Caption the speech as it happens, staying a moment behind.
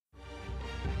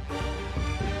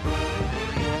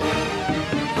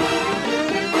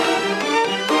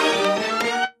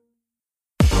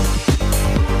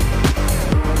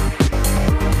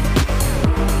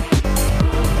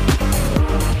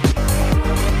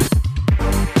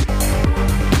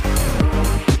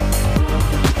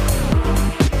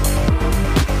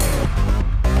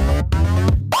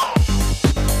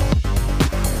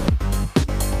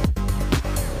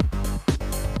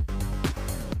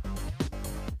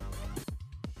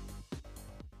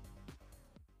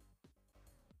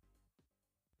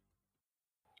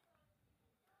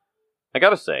I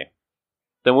gotta say,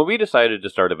 that when we decided to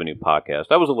start up a new podcast,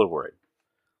 I was a little worried.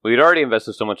 We had already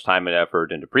invested so much time and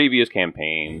effort into previous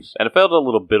campaigns, and it felt a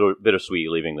little bittersweet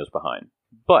leaving this behind.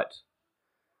 But,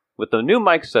 with the new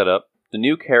mic setup, the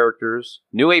new characters,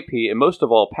 new AP, and most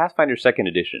of all, Pathfinder 2nd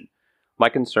Edition, my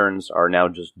concerns are now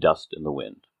just dust in the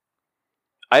wind.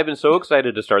 I have been so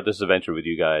excited to start this adventure with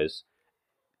you guys,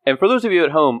 and for those of you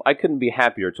at home, I couldn't be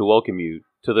happier to welcome you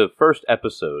to the first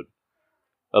episode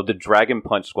of the Dragon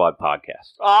Punch Squad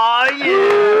podcast. Oh,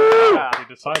 yeah! We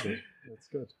decided. That's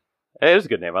good. It is a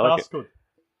good name. I like That's it. good.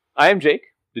 I am Jake,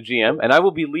 the GM, and I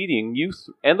will be leading you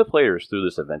and the players through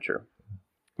this adventure.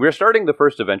 We are starting the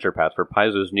first adventure path for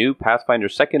Paizo's new Pathfinder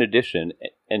 2nd Edition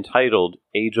entitled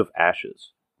Age of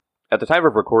Ashes. At the time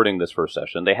of recording this first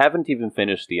session, they haven't even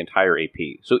finished the entire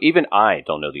AP, so even I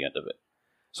don't know the end of it.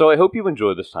 So I hope you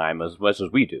enjoy this time as much as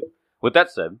we do. With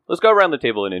that said, let's go around the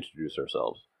table and introduce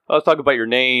ourselves. Let's talk about your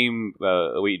name,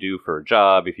 what you do for a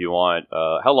job if you want,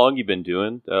 how long you've been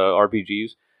doing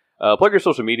RPGs. Plug your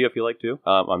social media if you like to.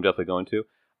 I'm definitely going to.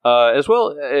 As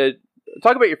well,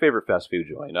 talk about your favorite fast food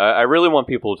joint. I really want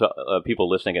people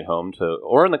listening at home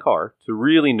or in the car to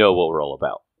really know what we're all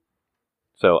about.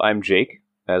 So I'm Jake,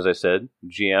 as I said,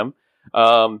 GM.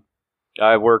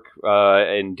 I work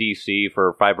in DC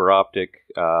for Fiber Optic.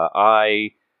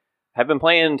 I have been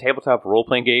playing tabletop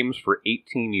role-playing games for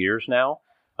 18 years now.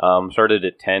 Started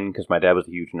at 10 because my dad was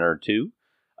a huge nerd too.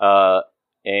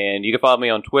 And you can follow me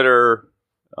on Twitter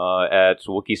at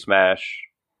WookieSmash.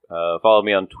 Follow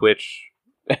me on Twitch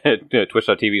at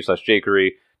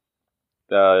twitch.tv/Jakery.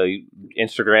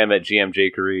 Instagram at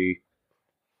GMJakery.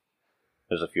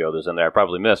 There's a few others in there I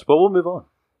probably missed, but we'll move on.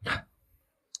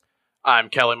 I'm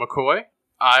Kelly McCoy.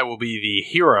 I will be the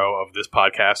hero of this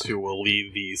podcast who will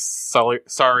lead these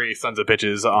sorry sons of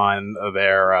bitches on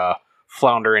their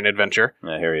floundering adventure.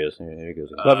 Here he is. Here he goes.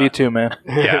 Love you too, man.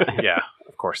 Yeah,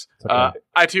 of course. Okay.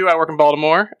 I work in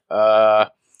Baltimore.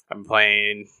 I'm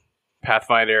playing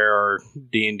Pathfinder or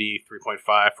D&D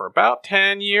 3.5 for about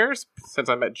 10 years since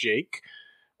I met Jake.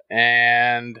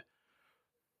 And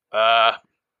I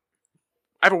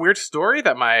have a weird story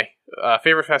that my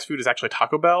favorite fast food is actually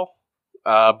Taco Bell,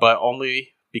 but only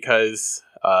because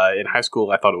in high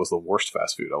school I thought it was the worst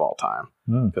fast food of all time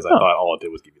because I thought all it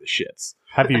did was give you the shits.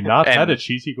 Have you not had a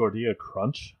cheesy gordita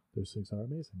crunch? Those things are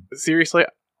amazing. Seriously,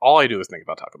 all I do is think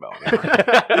about Taco Bell.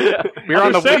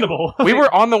 we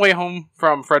were on the way home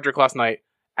from Frederick last night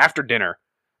after dinner,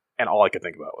 and all I could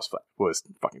think about was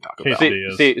fucking Taco Bell.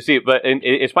 See, but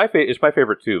it's my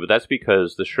favorite too. But that's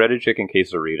because the shredded chicken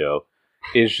quesarito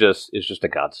is just a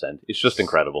godsend. It's just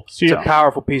incredible. See, it's a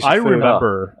powerful piece of food.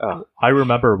 I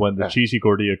remember when the cheesy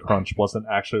gordita crunch wasn't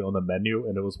actually on the menu,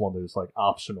 and it was one of those like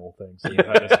optional things that you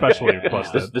had especially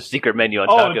requested. The secret menu on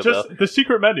Taco Bell. The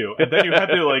secret menu, and then you had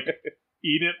to like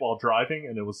eat it while driving,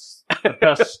 and it was the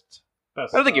best. I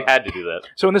don't think you had to do that.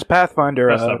 So in this Pathfinder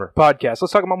podcast,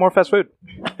 let's talk about more fast food.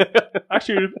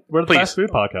 Actually, we're the fast food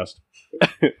podcast.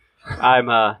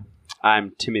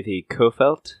 I'm Timothy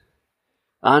Kofelt.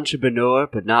 Entrepreneur,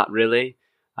 but not really.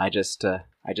 I just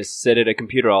sit at a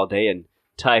computer all day and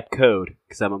type code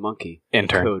because I'm a monkey.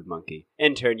 Intern. Code monkey.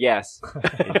 Intern, yes.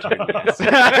 Intern,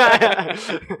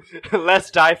 yes.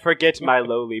 Lest I forget my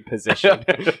lowly position.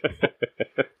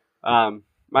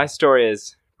 My story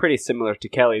is pretty similar to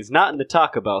Kelly's, not in the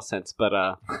Taco Bell sense, but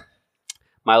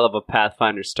my love of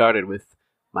Pathfinder started with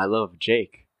my love of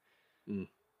Jake.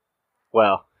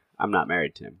 Well, I'm not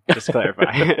married to him. Just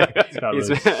clarify. It's got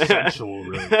really sensual,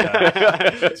 really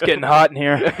fast. It's getting hot in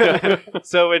here.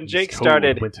 So when Jake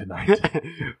started, winter night.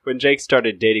 when Jake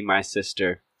started dating my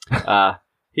sister,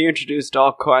 he introduced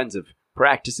all kinds of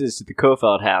practices to the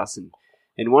Kofeld house,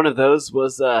 and one of those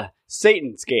was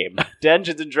Satan's game,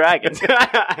 Dungeons and Dragons.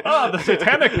 The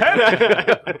Satanic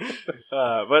Pen.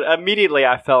 But immediately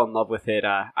I fell in love with it.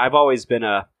 I've always been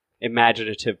a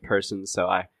imaginative person,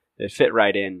 so it fit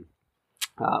right in.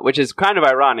 Which is kind of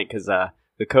ironic because the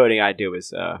coding I do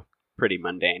is pretty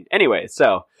mundane. Anyway,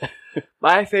 so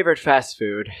my favorite fast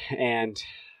food, and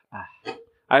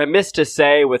I miss to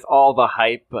say with all the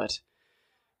hype, but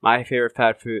my favorite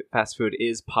fast food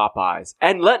is Popeyes.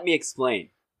 And let me explain.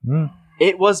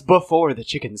 It was before the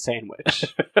chicken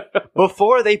sandwich.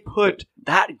 Before they put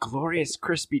that glorious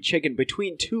crispy chicken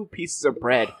between two pieces of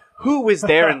bread. Who was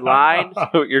there in line?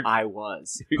 I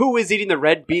was. Who was eating the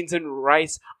red beans and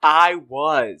rice? I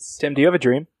was. Tim, do you have a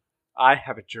dream? I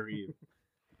have a dream.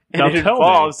 And Now it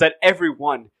involves that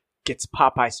everyone gets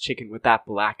Popeye's chicken with that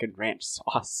black and ranch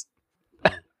sauce.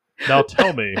 Now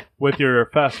tell me, with your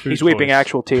fast food He's weeping choice-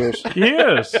 actual tears. He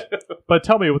is. But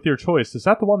tell me, with your choice, is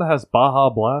that the one that has Baja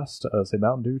Blast as a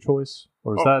Mountain Dew choice?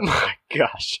 Or is Oh that... my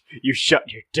gosh. You shut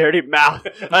your dirty mouth.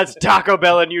 That's Taco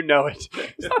Bell and you know it.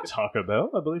 It's not Taco Bell,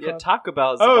 I believe. Yeah, Taco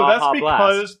Bell is the Oh, Baja that's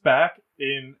because Blast. back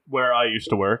in where I used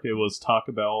to work, it was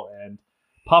Taco Bell and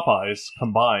Popeyes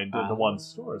combined into one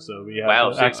store, so we had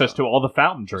Wow, so- access to all the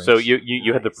fountain drinks. So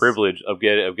you had the Nice. privilege of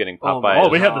getting Oh, Popeyes, oh,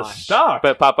 we had the Gosh. stock.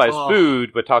 but Popeyes Oh.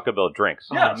 food, but Taco Bell drinks.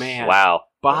 Yes. Oh, man. Wow.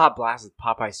 Baja Blast with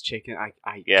Popeye's chicken.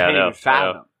 I Yeah, can't I know, even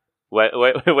fathom.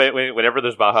 Whenever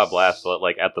there's Baja Blast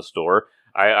like at the store,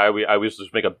 I always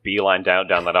just make a beeline down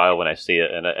that aisle when I see it,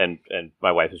 and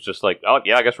my wife is just like, oh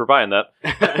yeah, I guess we're buying that.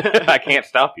 I can't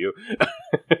stop you.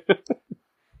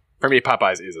 For me,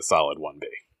 Popeyes is a solid 1B.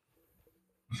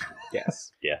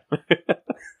 Yes. Yeah.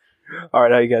 All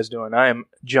right, how you guys doing? I am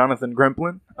Jonathan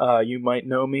Grimplin. You might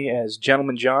know me as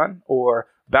Gentleman John or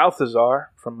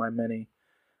Balthazar from my many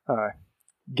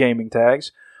gaming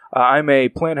tags. I'm a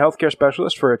plant healthcare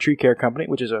specialist for a tree care company,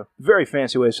 which is a very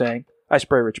fancy way of saying I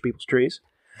spray rich people's trees.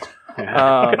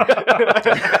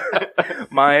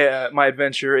 My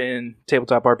adventure in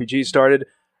tabletop RPGs started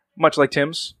much like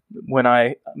Tim's when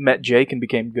I met Jake and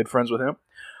became good friends with him.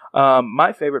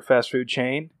 My favorite fast food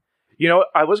chain. You know,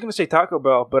 I was gonna say Taco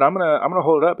Bell, but I'm gonna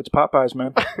hold it up. It's Popeyes,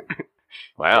 man.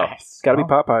 Wow. Yes. Got to be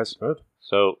Popeyes. Good.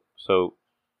 So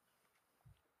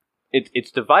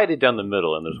it's divided down the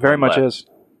middle, and there's Very one much left. is.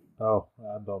 Oh,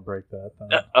 don't break that.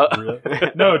 Uh,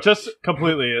 Really? No, just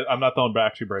completely. I'm not the one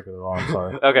actually breaking it wrong. I'm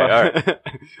sorry. Okay,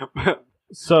 all right.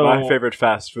 So My favorite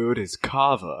fast food is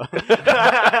Kava.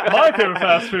 my favorite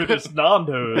fast food is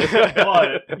Nando's,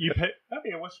 but you pay. I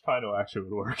mean, which kind of actually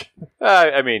would work?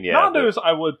 I mean, yeah. Nando's,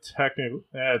 I would technically.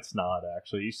 It's not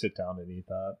actually. You sit down and eat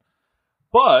that.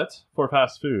 But for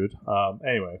fast food,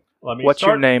 anyway, let me. What's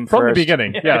start your name from first? the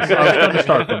beginning? Yes, I was going to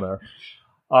start from there.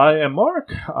 I am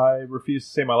Mark. I refuse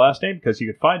to say my last name because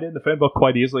you can find it in the phone book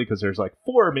quite easily because there's like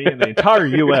 4 of me in the entire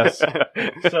U.S.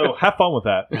 So have fun with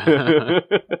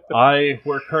that. I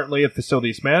work currently at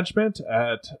facilities management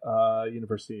at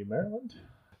University of Maryland.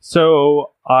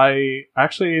 So I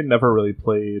actually never really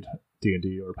played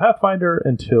D&D or Pathfinder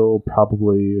until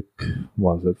probably,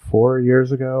 what was it, 4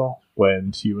 years ago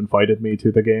when you invited me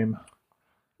to the game.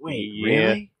 Wait, Yeah.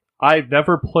 really? I've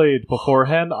never played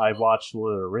beforehand. I've watched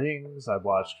Lord of the Rings. I've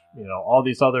watched, all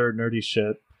these other nerdy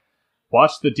shit.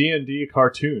 Watched the D&D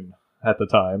cartoon at the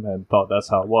time and thought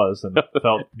that's how it was and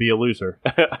felt be a loser.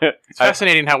 It's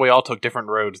fascinating how we all took different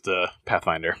roads to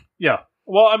Pathfinder. Yeah.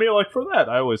 Well, I mean, like, for that,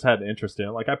 I always had an interest in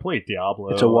it. Like, I played Diablo.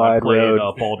 It's a wide I played,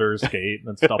 road. Baldur's Gate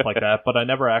and stuff like that, but I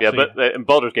never Yeah, actually... but and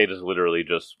Baldur's Gate is literally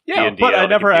just Yeah, D&D but on I the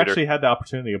never computer. actually had the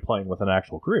opportunity of playing with an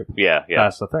actual group. Yeah, yeah.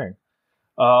 That's the thing.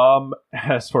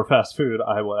 As for fast food,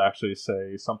 I will actually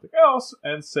say something else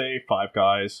and say Five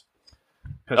Guys.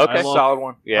 'Cause Okay. I love, Solid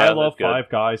one. Yeah, I that's love good. Five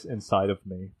Guys inside of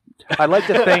me. I'd like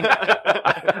to think.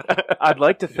 I'd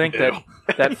like to think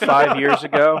that 5 years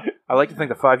ago. I like to think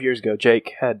that 5 years ago,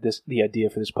 Jake had the idea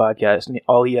for this podcast, and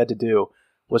all he had to do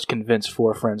was convince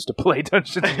 4 friends to play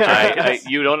Dungeons and Dragons.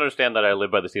 You don't understand that I live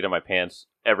by the seat of my pants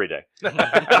every day.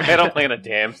 I don't plan a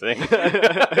damn thing.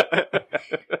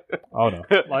 Oh no!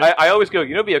 Like, I always go,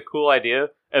 it'd be a cool idea,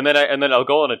 and then I'll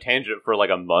go on a tangent for like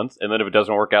a month, and then if it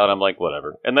doesn't work out, I'm like,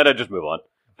 whatever, and then I just move on.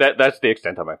 That's the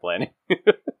extent of my planning. Yeah.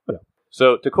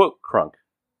 So to quote Crunk,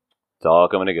 it's all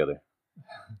coming together.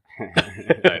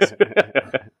 Nice.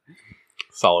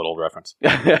 Solid old reference.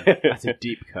 That's a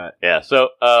deep cut. Yeah, so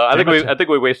I Pretty much- think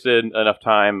we wasted enough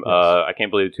time. Yes. I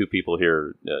can't believe 2 people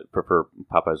here prefer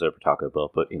Popeyes over Taco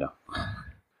Bell, but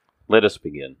let us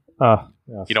begin. yes.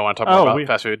 You don't want to talk more about we-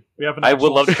 fast food? We have an I would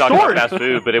actual love to talk story. about fast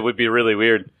food, but it would be really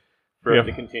weird for us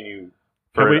Yeah. to continue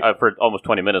Can we- for almost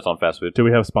 20 minutes on fast food. Do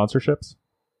we have sponsorships?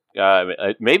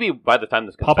 Maybe by the time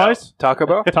this comes Popeyes? Taco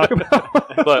Bell. Taco Bell?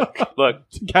 Look,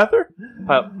 Together?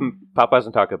 Popeyes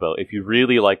and Taco Bell. If you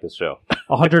really like this show,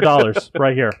 $100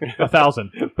 right here.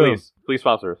 1,000. Boom. please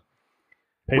sponsor us.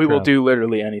 We will Patreon. do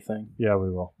literally anything. Yeah, we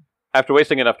will. After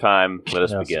wasting enough time, let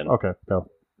us Yes. begin. Okay, go.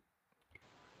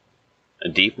 A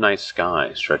deep night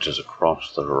sky stretches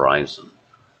across the horizon.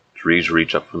 Trees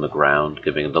reach up from the ground,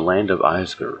 giving the land of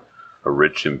Isger a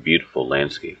rich and beautiful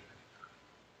landscape.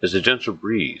 As a gentle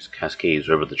breeze cascades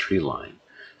over the tree line,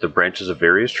 the branches of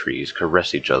various trees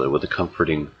caress each other with a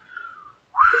comforting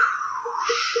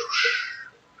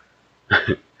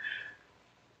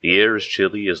The air is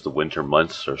chilly as the winter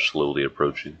months are slowly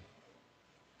approaching.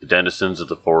 The denizens of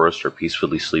the forest are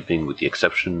peacefully sleeping with the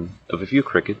exception of a few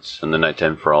crickets and the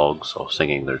nighttime frogs all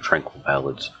singing their tranquil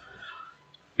ballads.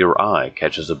 Your eye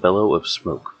catches a bellow of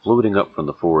smoke floating up from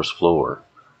the forest floor.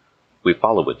 We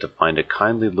follow it to find a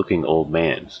kindly-looking old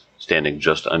man standing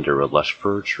just under a lush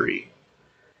fir tree.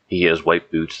 He has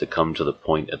white boots that come to the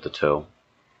point at the toe,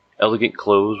 elegant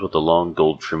clothes with a long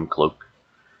gold-trimmed cloak.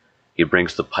 He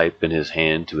brings the pipe in his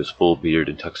hand to his full beard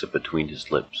and tucks it between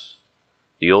his lips.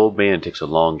 The old man takes a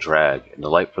long drag, and the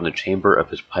light from the chamber of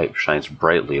his pipe shines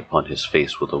brightly upon his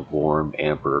face with a warm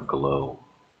amber glow.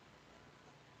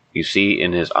 You see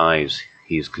in his eyes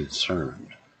he is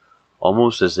concerned,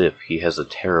 almost as if he has a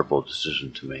terrible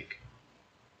decision to make.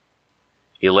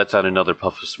 He lets out another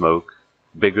puff of smoke,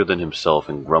 bigger than himself,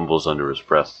 and grumbles under his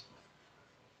breath.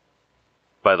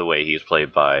 By the way, he is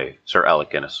played by Sir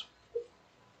Alec Guinness.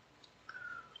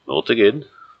 Not again.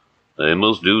 I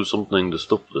must do something to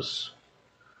stop this.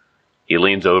 He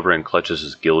leans over and clutches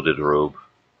his gilded robe.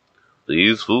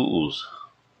 These fools.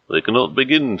 They cannot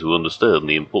begin to understand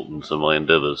the importance of my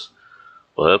endeavors.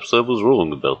 Perhaps I was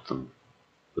wrong about them.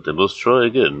 But they must try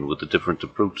again with a different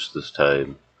approach this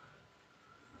time.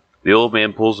 The old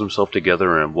man pulls himself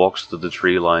together and walks through the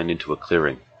tree line into a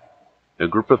clearing. A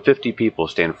group of 50 people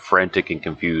stand frantic and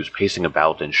confused, pacing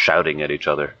about and shouting at each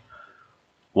other,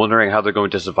 wondering how they're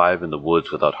going to survive in the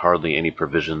woods without hardly any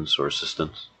provisions or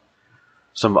assistance.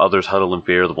 Some others huddle in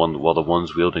fear while the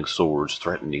ones wielding swords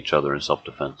threaten each other in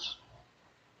self-defense.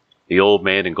 The old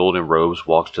man in golden robes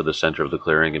walks to the center of the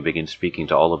clearing and begins speaking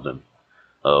to all of them.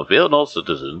 Fear not,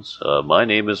 citizens. My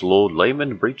name is Lord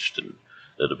Layman Breachton.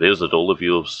 It appears that all of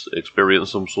you have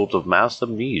experienced some sort of mass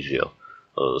amnesia.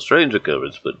 A strange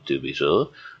occurrence, but to be sure.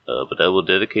 But I will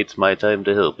dedicate my time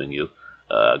to helping you.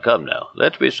 Come now,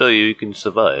 let me show you can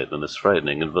survive in this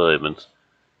frightening environment.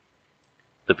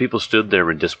 The people stood there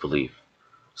in disbelief.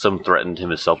 Some threatened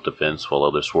him in self-defense, while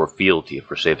others swore fealty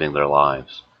for saving their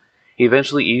lives. He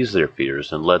eventually eased their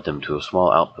fears and led them to a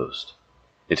small outpost.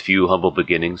 Its few humble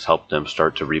beginnings helped them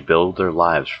start to rebuild their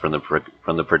lives from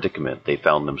the predicament they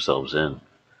found themselves in.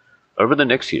 Over the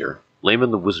next year,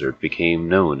 Layman the Wizard became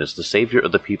known as the savior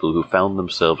of the people who found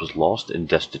themselves lost and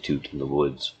destitute in the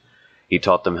woods. He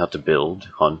taught them how to build,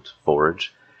 hunt,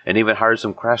 forage, and even hired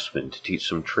some craftsmen to teach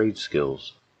some trade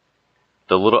skills.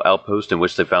 The little outpost in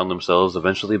which they found themselves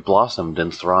eventually blossomed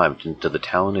and thrived into the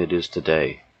town it is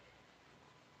today.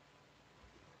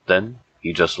 Then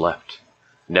he just left,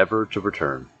 never to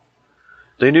return.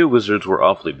 They knew wizards were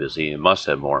awfully busy and must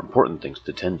have more important things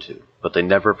to tend to, but they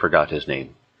never forgot his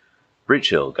name.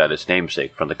 Breachill got its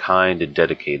namesake from the kind and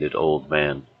dedicated old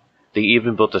man. They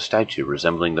even built a statue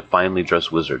resembling the finely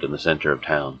dressed wizard in the center of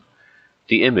town.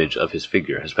 The image of his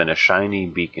figure has been a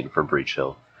shining beacon for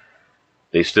Breachill.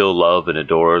 They still love and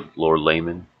adore Lord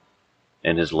Layman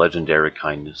and his legendary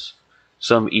kindness.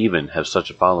 Some even have such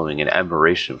a following and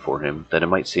admiration for him that it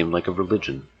might seem like a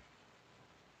religion.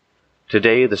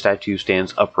 Today the statue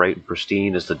stands upright and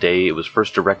pristine as the day it was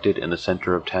first erected in the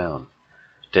center of town.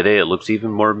 Today it looks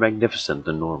even more magnificent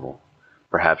than normal.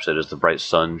 Perhaps it is the bright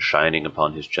sun shining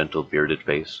upon his gentle bearded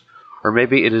face, or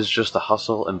maybe it is just the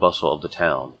hustle and bustle of the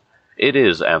town. It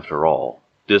is, after all,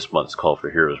 this month's Call for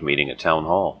Heroes meeting at Town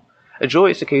Hall, a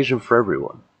joyous occasion for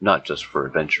everyone, not just for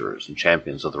adventurers and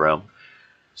champions of the realm.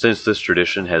 Since this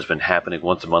tradition has been happening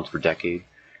once a month for decades,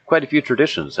 quite a few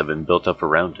traditions have been built up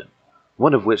around it,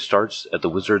 one of which starts at the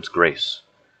Wizard's Grace.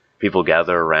 People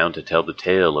gather around to tell the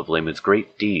tale of Layman's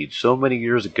great deeds so many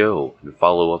years ago and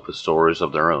follow up with stories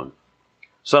of their own.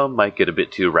 Some might get a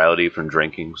bit too rowdy from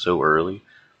drinking so early,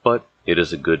 but it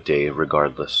is a good day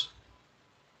regardless.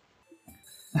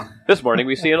 This morning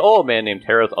we see an old man named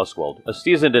Tareth Uswald, a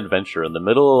seasoned adventurer in the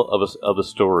middle of a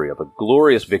story of a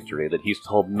glorious victory that he's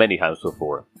told many times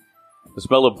before. The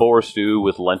smell of boar stew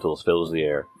with lentils fills the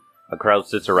air. A crowd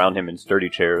sits around him in sturdy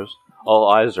chairs. All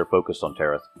eyes are focused on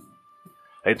Tareth.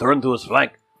 I turned to his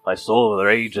flank. I saw the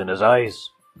rage in his eyes.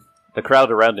 The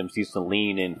crowd around him seems to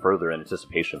lean in further in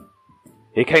anticipation.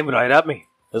 He came right at me,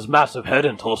 his massive head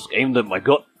and tusk aimed at my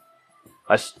gut.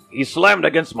 He slammed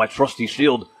against my trusty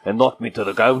shield and knocked me to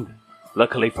the ground.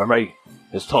 Luckily for me,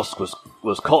 his tusk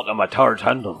was caught on my targe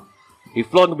handle. He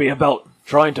flung me about,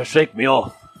 trying to shake me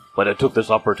off, but I took this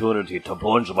opportunity to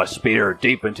plunge my spear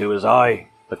deep into his eye.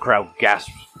 The crowd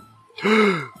gasped.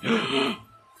 I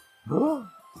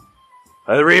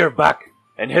reared back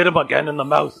and hit him again in the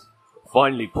mouth,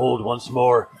 finally pulled once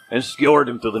more and skewered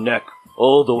him through the neck,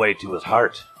 all the way to his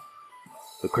heart.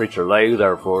 The creature lay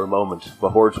there for a moment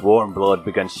before its warm blood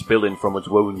began spilling from its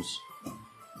wounds.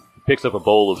 He picks up a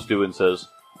bowl of stew and says,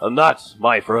 "And that,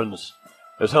 my friends,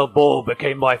 is how Bull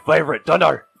became my favorite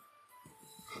dinner."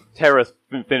 Tareth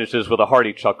finishes with a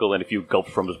hearty chuckle and a few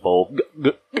gulps from his bowl.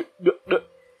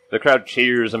 The crowd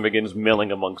cheers and begins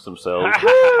milling amongst themselves.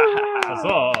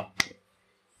 Huzzah!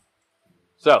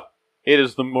 So, it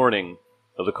is the morning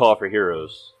of the Call for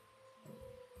Heroes.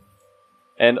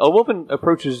 And a woman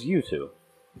approaches you two.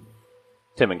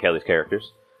 Tim and Kelly's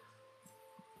characters.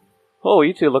 Oh,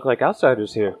 you two look like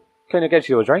outsiders here. Can I get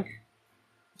you a drink?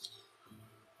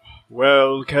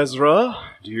 Well, Kezra,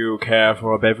 do you care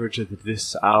for a beverage at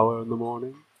this hour in the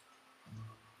morning?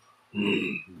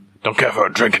 Don't care for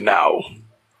a drink now,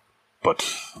 but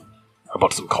how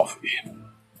about some coffee?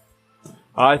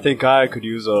 I think I could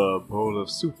use a bowl of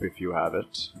soup if you have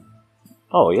it.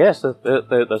 Oh, yes,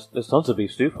 there's tons of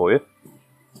beef stew for you.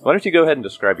 Why don't you go ahead and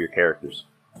describe your characters?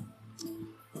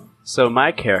 So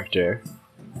my character,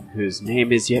 whose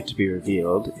name is yet to be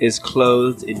revealed, is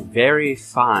clothed in very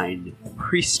fine,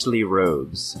 priestly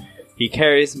robes. He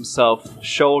carries himself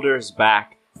shoulders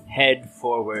back, head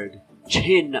forward,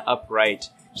 chin upright,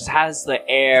 just has the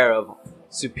air of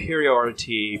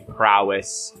superiority,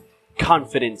 prowess,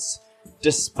 confidence,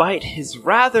 despite his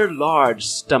rather large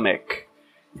stomach.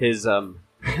 His, well,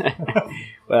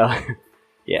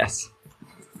 yes.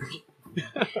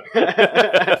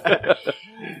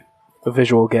 A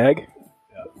visual gag.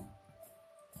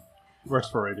 Works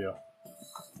for radio.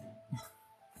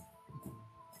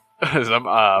 So,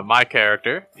 my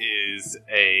character is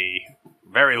a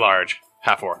very large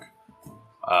half-orc.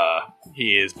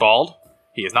 He is bald.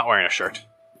 He is not wearing a shirt.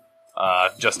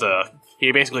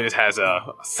 He basically just has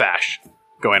a sash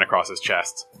going across his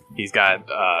chest. He's got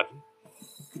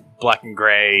black and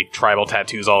gray tribal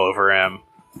tattoos all over him.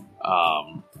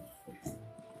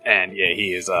 And yeah,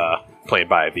 he is played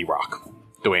by The Rock,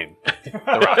 Dwayne The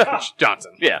Rock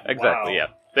Johnson. Yeah, exactly, Wow. yeah.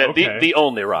 Okay. The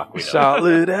only rock we know.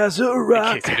 Solid as a In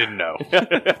rock. case you didn't know.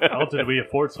 How did we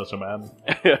afford such a man?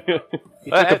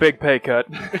 He took a big pay cut.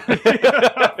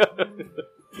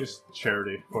 Just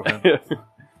charity for him.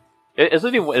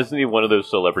 Isn't he one of those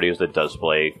celebrities that does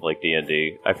play like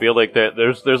D&D? I feel like that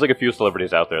there's like a few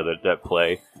celebrities out there that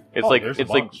play. It's there's a it's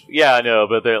like bunch. yeah, I know,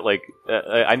 but they're like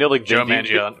I know like Joe Vin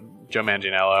Diesel-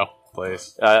 Manganiello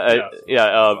plays.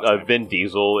 Yes. Vin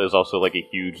Diesel is also like a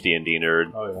huge D&D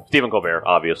nerd. Oh yeah. Stephen Colbert,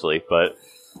 obviously, but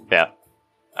yeah,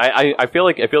 I feel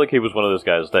like he was one of those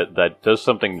guys that does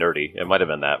something nerdy. It might have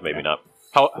been that, maybe not.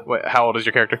 How old is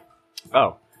your character?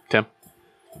 Oh. Tim?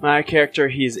 My character,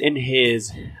 he's in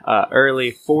his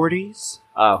early 40s.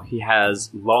 He has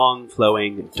long,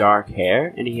 flowing, dark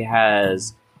hair, and he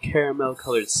has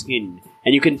caramel-colored skin.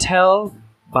 And you can tell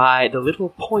by the little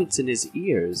points in his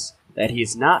ears that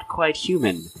he's not quite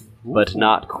human, but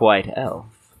not quite elf.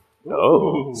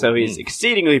 Oh, So he's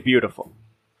exceedingly beautiful.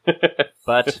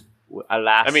 But,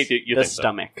 alas, I mean, you the think so.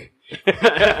 stomach.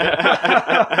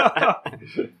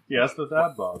 Yes, the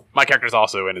dad bod. My character's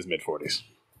also in his mid-40s.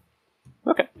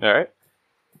 okay, all right.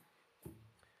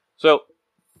 So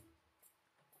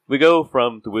we go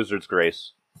from the Wizard's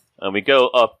Grace, and we go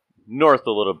up north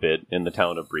a little bit in the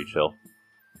town of Breach Hill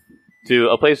to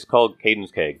a place called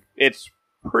Caden's Keg. It's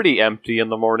pretty empty in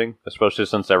the morning, especially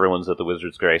since everyone's at the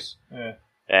Wizard's Grace. Yeah.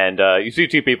 And you see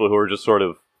two people who are just sort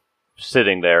of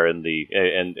sitting there in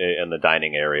the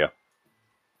dining area.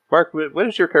 Mark, what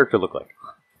does your character look like?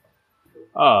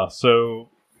 So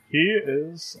he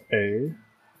is a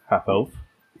half-elf,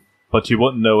 but you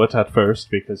wouldn't know it at first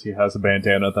because he has a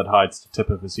bandana that hides the tip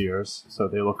of his ears, so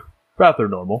they look rather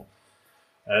normal.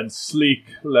 And sleek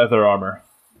leather armor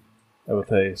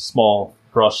with a small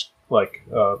brush, like,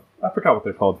 I forgot what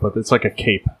they're called, but it's like a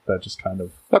cape that just kind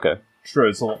of Okay.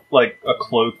 drizzle, like a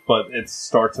cloak, but it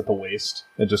starts at the waist.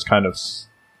 It just kind of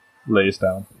lays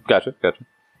down. Gotcha.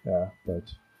 Yeah,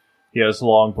 but he has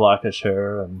long blackish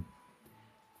hair,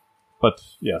 but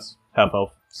yes, half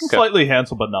elf, Okay. slightly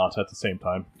handsome, but not at the same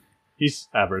time. He's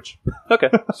average. Okay.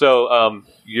 So,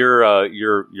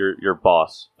 your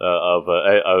boss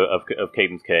of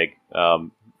Caden's Keg.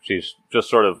 She's just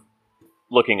sort of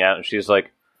looking at it, and she's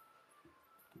like,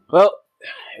 "Well,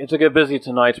 it's a bit busy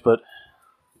tonight, but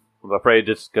I'm afraid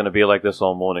it's going to be like this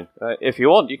all morning. If you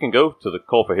want, you can go to the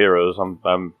Call for Heroes.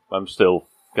 I'm still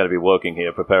going to be working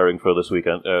here, preparing for this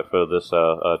weekend, for this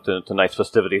tonight's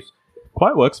festivities."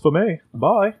 Quite works for me.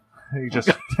 Bye. He just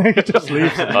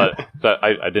leaves.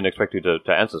 I didn't expect you to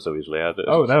answer so easily.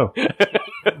 Oh no!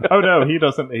 Oh no! He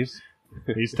doesn't.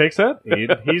 He takes it.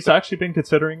 He's actually been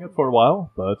considering it for a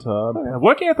while, but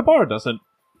working at the bar doesn't.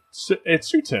 It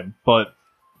suits him, but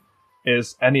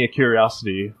is any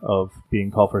curiosity of being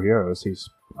called for heroes?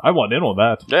 I want in on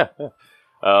that. Yeah.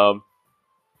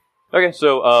 Okay,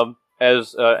 so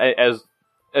as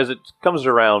it comes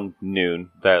around noon,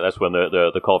 that's when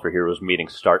the Call for Heroes meeting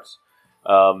starts.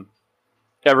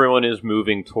 Everyone is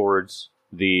moving towards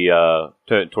the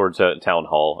town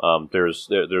hall. There's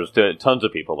tons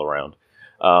of people around.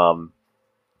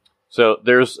 So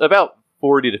there's about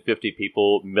 40 to 50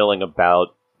 people milling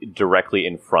about directly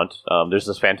in front. There's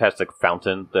this fantastic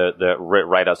fountain that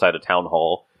right outside of town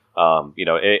hall.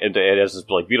 It has this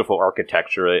like beautiful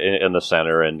architecture in the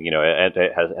center, and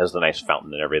it has the nice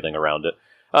fountain and everything around it.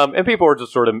 And people were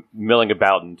just sort of milling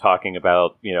about and talking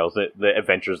about the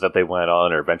adventures that they went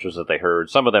on or adventures that they heard.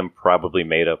 Some of them probably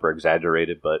made up or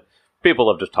exaggerated, but people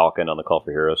love just talking on the Call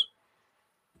for Heroes.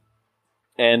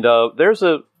 And there's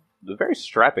a very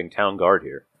strapping town guard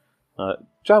here.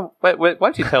 John, why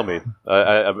don't you tell me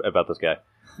about this guy?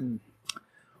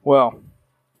 Well,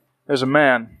 there's a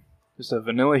man, just a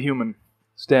vanilla human,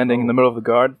 standing in the middle of the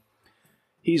guard.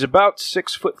 He's about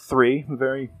 6'3",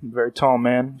 very, very tall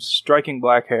man, striking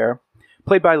black hair,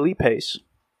 played by Lee Pace.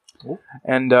 Oh.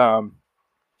 And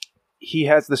he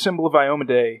has the symbol of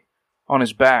Iomedae on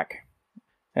his back.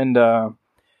 And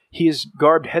he is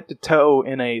garbed head to toe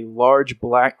in a large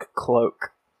black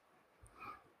cloak.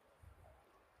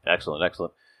 Excellent,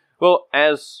 excellent. Well,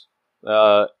 as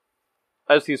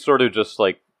he's sort of just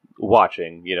like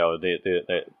watching,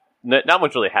 not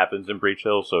much really happens in Breach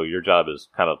Hill, so your job is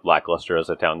kind of lackluster as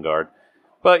a town guard.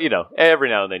 But every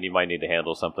now and then you might need to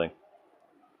handle something.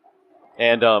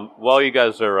 And while you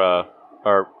guys are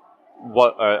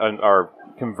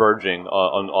converging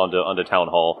onto town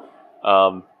hall,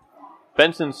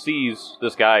 Benson sees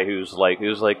this guy who's like,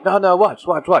 no, watch.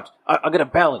 I'm gonna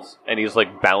balance, and he's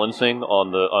like balancing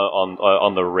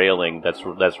on the railing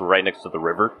that's right next to the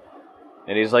river,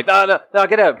 and he's like, no,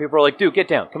 get out. People are like, dude, get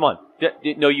down, come on.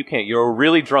 No, you can't. You're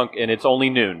really drunk, and it's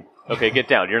only noon. Okay, get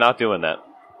down. You're not doing that.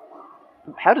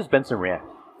 How does Benson react?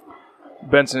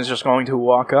 Benson is just going to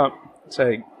walk up and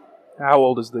say, how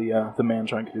old is the man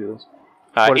trying to do this?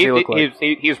 What does he look like?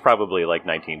 He's probably like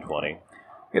 19, 20.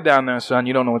 Get down there, son.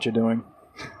 You don't know what you're doing.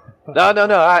 No.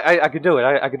 I could do it.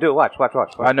 I could do it. Watch.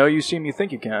 I know you seem you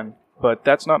think you can, but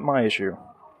that's not my issue.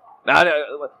 No.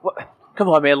 Come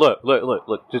on, man. Look.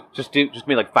 Just give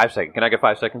me like 5 seconds. Can I get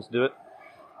 5 seconds to do it?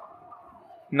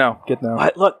 No, get down.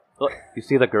 What? Look. You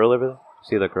see that girl over there?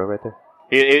 See that girl right there?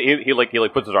 He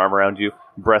puts his arm around you.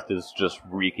 Breath is just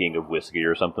reeking of whiskey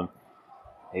or something.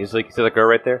 And he's like, you see that girl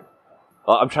right there?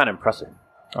 Well, I'm trying to impress her.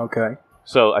 Okay.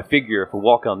 So I figure if we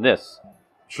walk on this,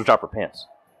 she'll drop her pants.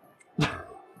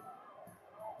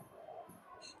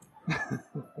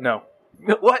 No.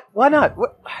 What? Why not?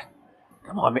 What?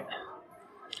 Come on, man.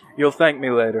 You'll thank me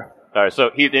later. All right, so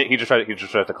he just tries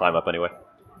to climb up anyway.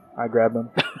 I grab him.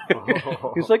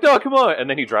 He's like, no, come on, and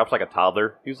then he drops like a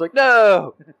toddler. He's like,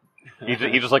 no. he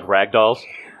just like ragdolls.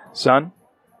 Son,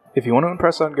 if you want to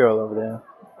impress that girl over there,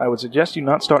 I would suggest you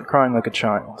not start crying like a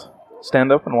child.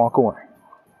 Stand up and walk away.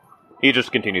 He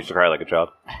just continues to cry like a child.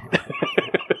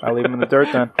 I'll leave him in the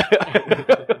dirt then.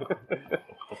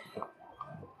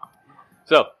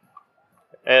 So,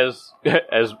 as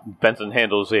Benson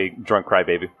handles a drunk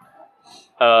crybaby,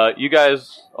 you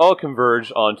guys all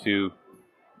converge onto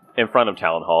in front of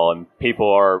Town Hall, and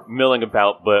people are milling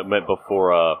about, but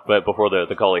before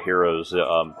the Call of Heroes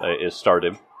is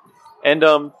started, and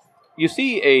you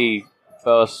see a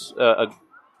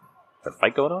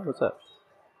fight going on. What's that?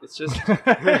 It's just.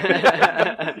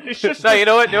 It's just No, you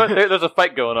know what? There's a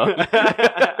fight going on.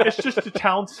 it's just a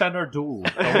town center duel.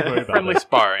 Don't worry about Friendly it.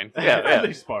 sparring. Yeah.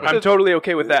 Friendly sparring. I'm totally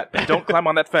okay with that. Don't climb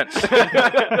on that fence.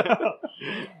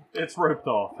 It's roped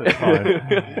off. It's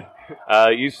fine.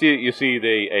 You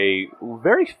see a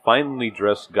very finely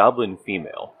dressed goblin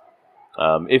female.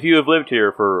 If you have lived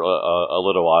here for a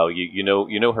little while, you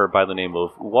know her by the name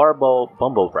of Warball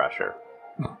Bumblebrasher.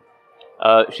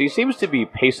 She seems to be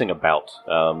pacing about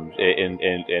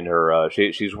in her.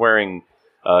 She's wearing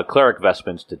cleric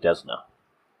vestments to Desna.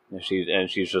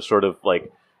 She's just sort of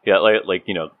like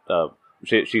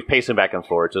she's pacing back and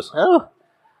forth. Just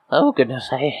Oh goodness,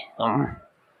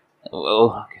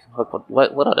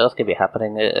 what else could be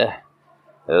happening? I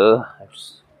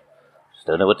just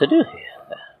don't know what to do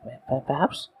here.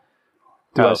 Perhaps.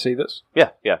 Do I see this? yeah.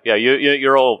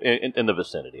 You're all in the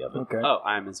vicinity of it. Okay. Oh,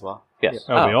 I am as well. Yes.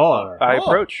 Oh, we all are. I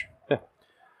approach. Yeah.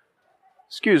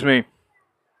 Excuse me,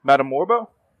 Madam Warbo?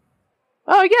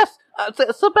 Oh yes,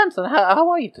 Sir Benson, how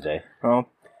are you today? Well,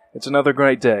 it's another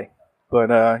great day,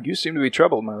 but you seem to be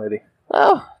troubled, my lady.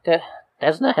 Oh,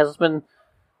 Desna has been.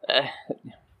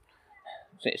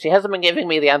 She hasn't been giving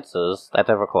me the answers that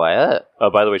I require. Oh,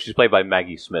 by the way, she's played by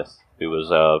Maggie Smith, who was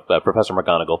Professor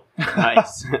McGonagall.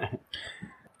 Nice.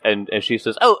 And she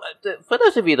says, Oh, for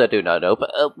those of you that do not know,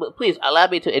 please allow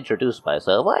me to introduce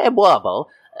myself. I am Warble,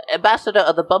 ambassador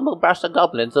of the Bumblebrasher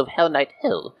Goblins of Hell Knight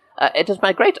Hill. It is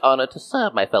my great honor to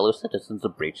serve my fellow citizens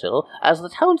of Breach Hill as the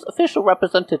town's official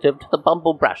representative to the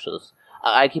Bumblebrashers.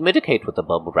 I communicate with the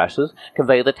Bumblebrashers,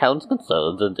 convey the town's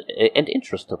concerns and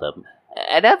interest to them.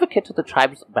 an advocate of the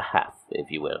tribe's behalf,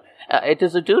 if you will. It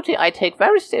is a duty I take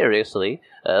very seriously.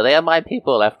 They are my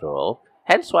people, after all.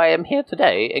 Hence why I am here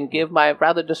today and give my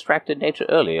rather distracted nature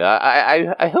earlier.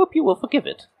 I hope you will forgive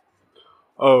it.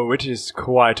 Oh, it is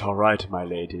quite all right, my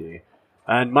lady.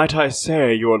 And might I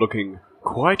say you are looking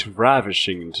quite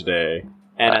ravishing today.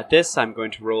 And at this, I'm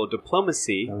going to roll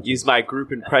diplomacy, use my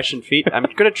group impression feat. I'm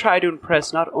going to try to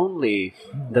impress not only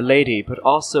the lady, but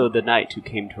also the knight who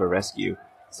came to her rescue,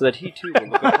 so that he too will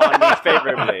look upon me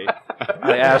favorably.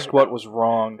 I asked what was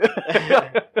wrong.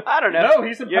 I don't know. No,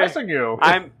 he's impressing you.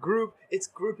 It's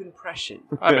group impression.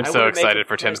 I've been I so wanna make excited a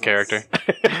for Tim's presence. character.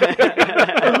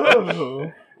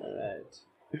 Alright.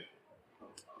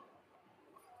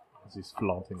 He's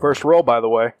flaunting. First roll, by the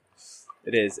way.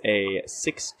 It is a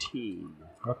 16.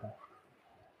 Okay.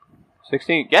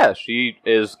 16. Yeah, she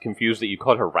is confused that you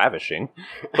called her ravishing,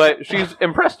 but she's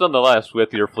impressed nonetheless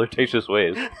with your flirtatious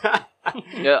ways. I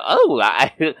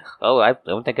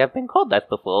don't think I've been called that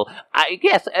before.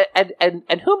 Yes,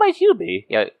 and who might you be?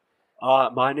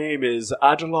 My name is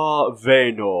Adelar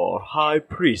Vaynor, High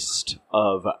Priest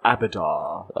of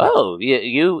Abadar. Oh,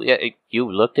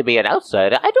 you look to be an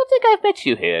outsider. I don't think I've met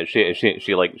you here. She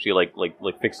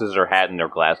fixes her hat and her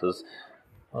glasses.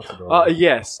 That's adorable.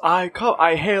 Yes, I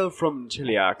hail from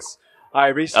Chiliax. I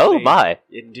recently... Oh, my.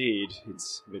 Indeed,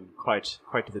 it's been quite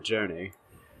the journey.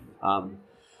 Are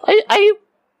you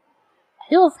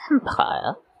a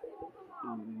vampire?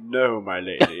 No, my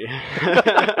lady.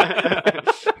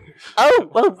 Oh,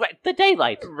 well, right, the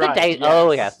daylight.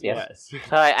 Oh, yes.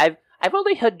 Sorry, I've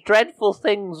only heard dreadful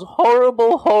things,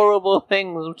 horrible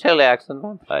things of Chiliax and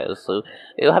vampires, so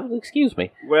you'll have to excuse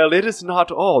me. Well, it is not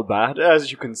all bad.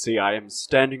 As you can see, I am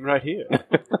standing right here.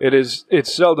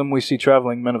 It's seldom we see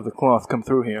traveling men of the cloth come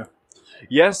through here.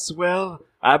 Yes, well,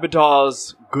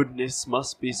 Abadar's goodness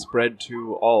must be spread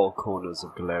to all corners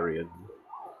of Galarian.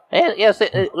 Yes,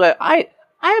 well, I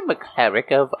am a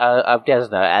cleric of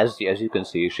Desna, as you can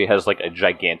see. She has like a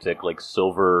gigantic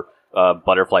silver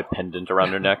butterfly pendant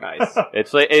around her neck. Nice.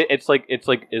 It's like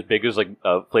as big as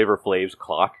Flavor Flav's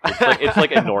clock. It's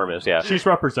like enormous. Yeah. She's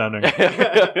representing.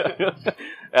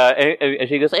 And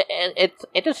she goes,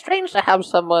 it is strange to have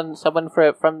someone from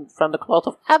the cloth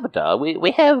of Abadar.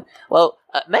 We have,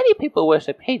 many people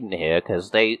worship Hayden here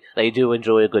because they do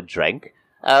enjoy a good drink.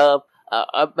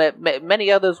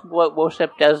 Many others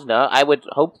worship Desna, I would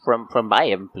hope from my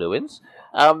influence.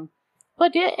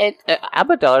 But yeah,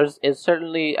 Abadar is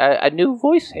certainly a new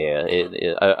voice here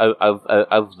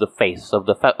of the face of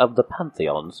the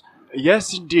pantheons.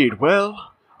 Yes, indeed.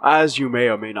 Well, as you may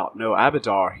or may not know,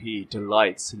 Abadar, he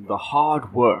delights in the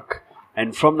hard work,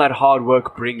 and from that hard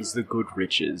work brings the good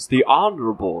riches, the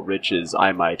honorable riches,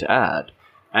 I might add.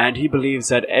 And he believes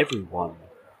that everyone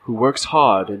who works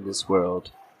hard in this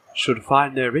world should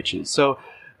find their riches. So,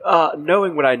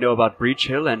 knowing what I know about Breach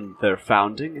Hill and their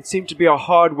founding, it seemed to be a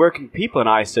hard-working people, and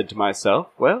I said to myself,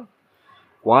 well,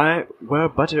 where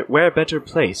better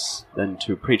place than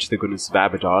to preach the goodness of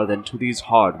Abadar than to these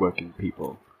hard-working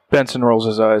people? Benson rolls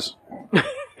his eyes.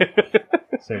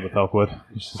 Same with Elkwood.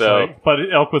 But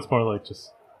Elkwood's more like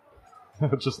just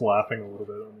laughing a little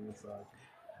bit on the inside.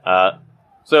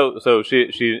 So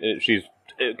she's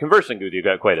conversing with you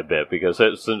quite a bit because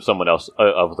someone else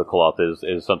of the cloth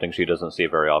is something she doesn't see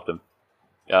very often.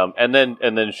 And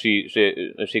then she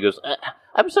goes,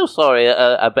 I'm so sorry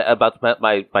about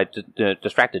my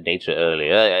distracted nature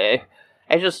earlier.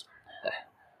 I just,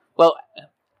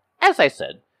 as I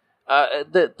said,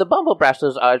 the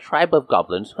Bumblebrasters are a tribe of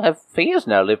goblins who have for years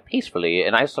now lived peacefully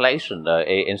in isolation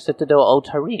in Citadel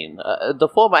Altarine, the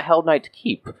former Hell Knight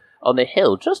Keep, on the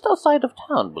hill just outside of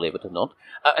town, believe it or not.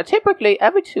 Typically,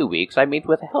 every 2 weeks, I meet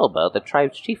with Helba, the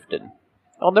tribe's chieftain.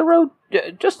 On the road,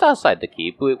 just outside the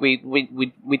keep,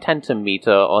 we tend to meet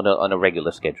on a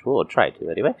regular schedule, or try to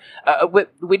anyway.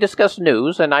 We discuss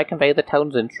news, and I convey the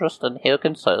town's interest and hear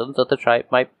concerns that the tribe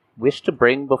might wish to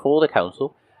bring before the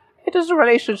council. It is a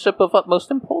relationship of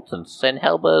utmost importance, and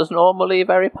Helba is normally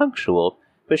very punctual,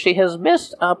 but she has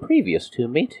missed our previous 2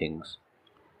 meetings.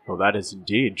 Well, that is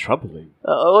indeed troubling.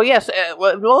 Yes,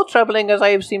 more troubling as I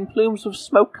have seen plumes of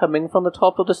smoke coming from the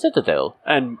top of the citadel.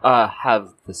 And,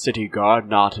 have the city guard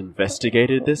not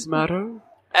investigated this matter?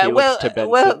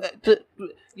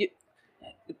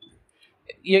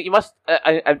 You must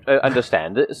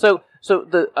understand. So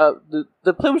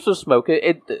the plumes of smoke.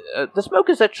 The smoke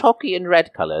is a chalky and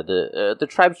red color, the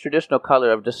tribe's traditional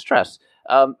color of distress.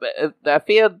 I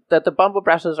fear that the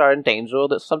Bumblebrasters are in danger, or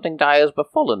that something dire has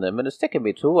befallen them, and it's taken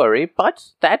me to worry.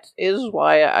 But that is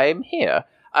why I am here.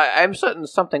 I am certain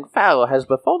something foul has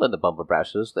befallen the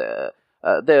Bumblebrasters.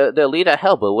 Their leader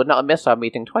Helba would not miss our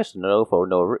meeting twice in a row for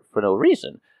no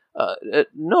reason.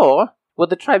 Nor would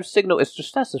the tribe signal its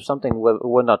distress if something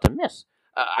were not amiss.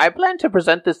 I plan to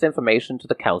present this information to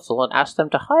the council and ask them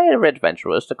to hire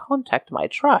adventurers to contact my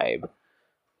tribe.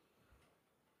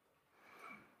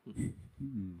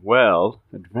 Well,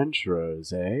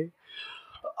 adventurers, eh?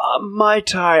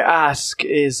 Might I ask,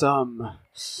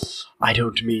 I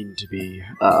don't mean to be,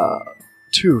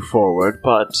 too forward,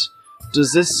 but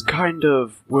does this kind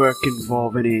of work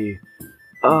involve any,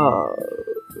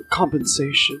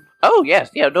 compensation? Oh, yes,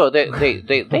 yeah, no,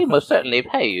 they most certainly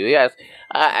pay you, yes.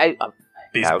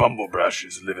 These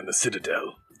bumblebrushes live in the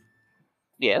Citadel.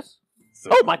 Yes. So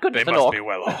Oh, my goodness, they an must orc. be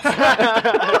well off.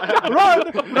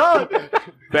 Run!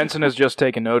 Benson has just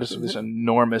taken notice of this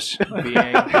enormous being,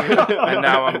 and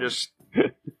now I'm just...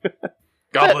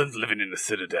 Goblins living in the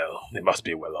Citadel. They must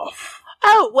be well off.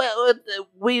 Oh, well,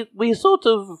 we sort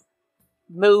of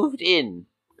moved in.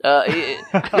 Well, Good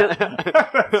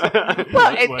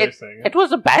way of saying it. it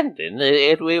was abandoned.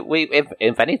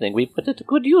 If anything, we put it to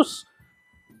good use.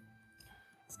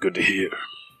 It's good to hear.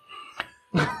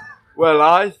 Well,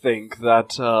 I think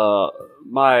that,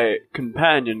 my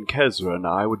companion Kezra and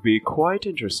I would be quite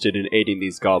interested in aiding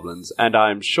these goblins, and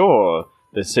I'm sure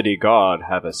the city guard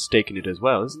have a stake in it as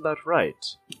well. Isn't that right?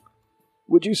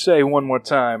 Would you say one more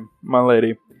time, my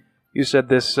lady? You said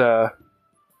this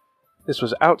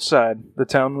was outside the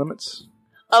town limits?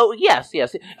 Oh, yes. You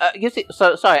see,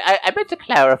 so sorry, I meant to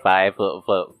clarify for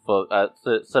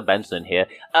Sir Benson here.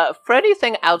 For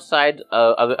anything outside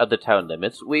of the town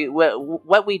limits,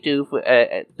 what we do for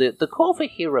the Call for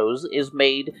Heroes is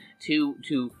made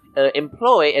to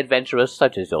employ adventurers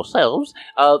such as yourselves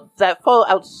that fall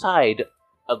outside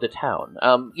of the town.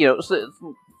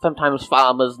 Sometimes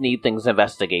farmers need things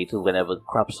investigated whenever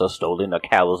crops are stolen or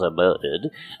cows are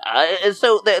murdered.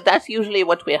 So that's usually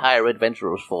what we hire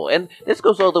adventurers for. And this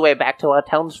goes all the way back to our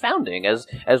town's founding, as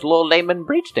Lord Layman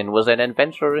Breachton was an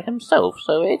adventurer himself.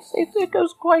 So it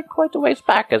goes quite a ways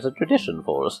back as a tradition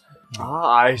for us.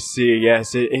 Ah, I see,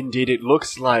 yes, indeed it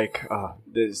looks like,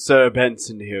 Sir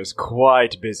Benson here is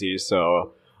quite busy,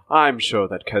 so I'm sure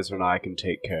that Kezra and I can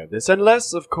take care of this,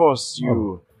 unless, of course,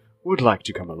 you would like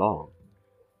to come along.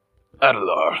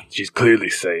 Adelar, she's clearly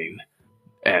sane.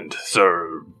 And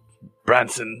Sir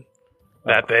Branson,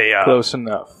 that they, Close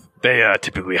enough. they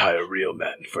typically hire real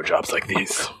men for jobs like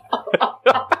these.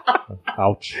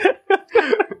 Ouch.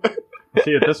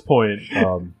 See, at this point,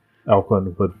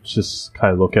 Elquin would just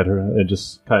kind of look at her and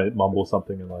just kind of mumble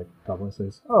something and Goblin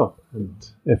says, "Oh, and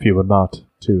if you were not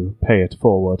to pay it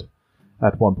forward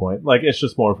at one point." It's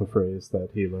just more of a phrase that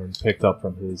he picked up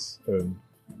from his own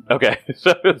Okay,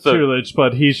 so tutelage,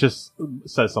 but he just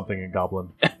says something in Goblin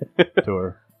to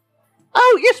her.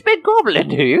 Oh, you speak Goblin,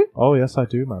 do you? Oh, yes, I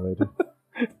do, my lady.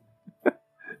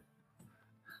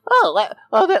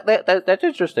 That's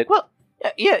interesting. Well,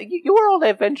 yeah, you are all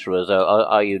adventurers,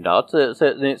 are you not,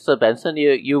 Sir Benson?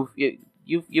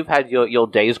 You've had your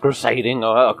days crusading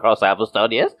across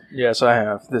Avastan, yes? Yes, I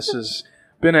have. This has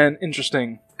been an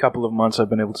interesting couple of months I've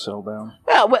been able to settle down.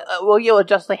 Well, you are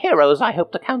just the heroes I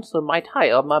hope the council might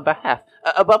hire on my behalf.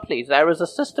 But please, there is a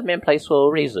system in place for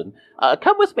a reason.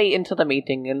 Come with me into the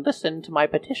meeting and listen to my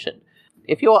petition.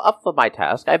 If you are up for my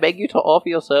task, I beg you to offer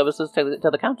your services to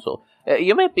the council.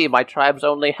 You may be my tribe's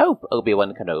only hope,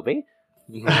 Obi-Wan Kenobi.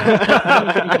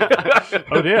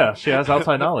 Oh dear, she has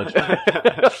outside knowledge.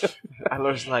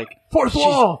 Adler's like, Fourth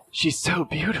wall! She's so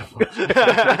beautiful.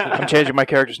 I'm changing my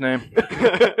character's name.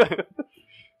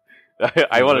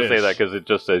 I want to say that because it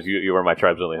just says you are my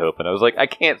tribe's only hope, and I was like, I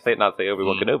can't not say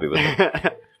Obi-Wan Kenobi with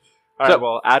it. Alright,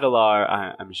 well,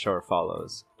 Adelar, I'm sure,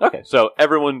 follows. Okay, so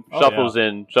everyone shuffles yeah.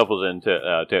 in to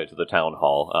the town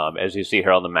hall. As you see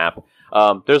here on the map,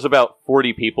 there's about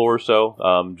 40 people or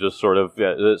so, just sort of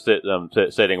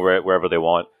sitting wherever they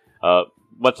want.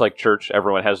 Much like church,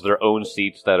 everyone has their own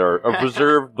seats that are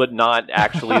reserved but not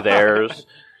actually theirs.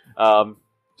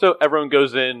 So everyone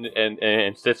goes in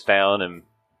and sits down, and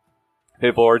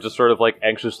people are just sort of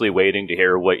anxiously waiting to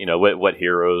hear what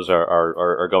heroes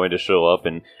are going to show up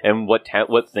and what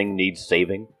thing needs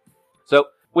saving. So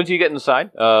once you get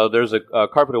inside, there's a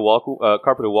carpeted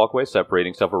walkway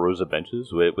separating several rows of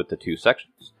benches with the two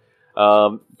sections.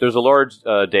 There's a large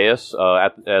dais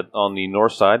on the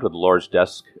north side with a large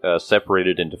desk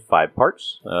separated into 5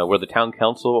 parts where the town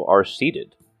council are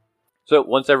seated. So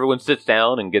once everyone sits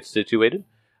down and gets situated,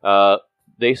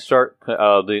 they start.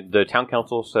 The town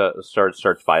council starts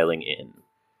filing in.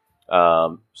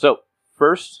 So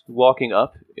first, walking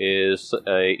up is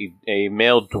a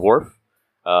male dwarf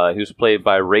who's played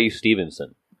by Ray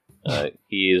Stevenson.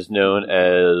 He is known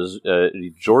as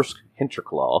Jorsk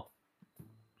Hinterclaw.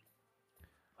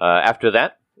 After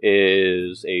that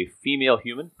is a female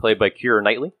human played by Keira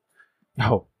Knightley,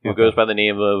 Oh, who goes by the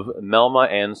name of Melma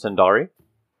Ann Sandari.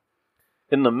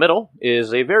 In the middle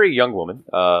is a very young woman,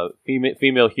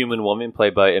 female human woman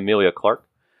played by Emilia Clarke.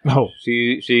 Oh,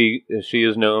 She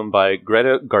is known by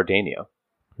Greta Gardenia.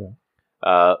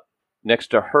 Okay. Next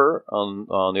to her,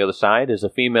 on the other side, is a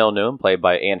female gnome played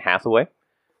by Anne Hathaway,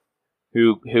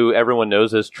 who everyone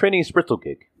knows as Trini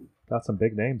Spritzlegig. got some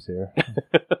big names here.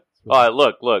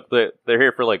 Look, they're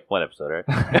here for like one episode, right?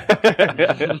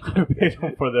 Paid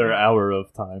them for their hour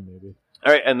of time, maybe.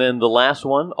 All right, and then the last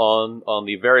one on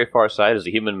the very far side is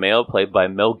a human male played by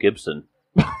Mel Gibson.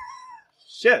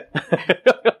 Shit.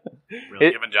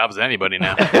 Really giving jobs to anybody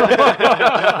now.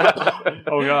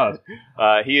 Oh God.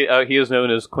 He is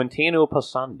known as Quintino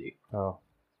Passandi. Oh.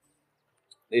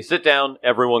 They sit down,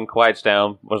 everyone quiets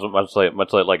down, much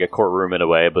like a courtroom in a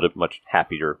way, but a much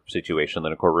happier situation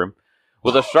than a courtroom.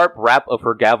 With a sharp rap of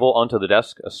her gavel onto the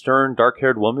desk, a stern,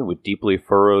 dark-haired woman with deeply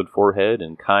furrowed forehead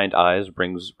and kind eyes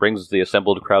brings the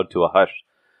assembled crowd to a hush.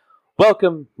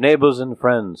 Welcome, neighbors and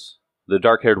friends, the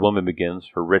dark-haired woman begins,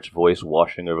 her rich voice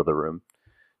washing over the room,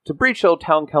 to Breach Hill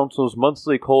Town Council's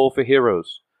monthly call for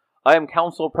heroes. I am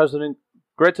Council President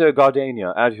Greta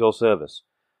Gardenia at your service.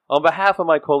 On behalf of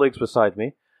my colleagues beside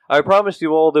me, I promise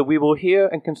you all that we will hear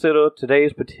and consider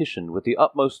today's petition with the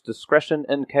utmost discretion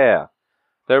and care.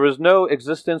 There is no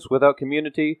existence without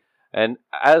community, and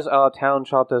as our town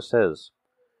charter says.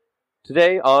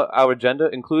 Today, our agenda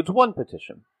includes one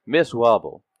petition. Miss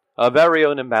Warble, our very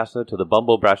own ambassador to the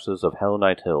Bumble Brashes of Hell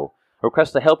Knight Hill,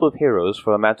 requests the help of heroes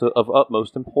for a matter of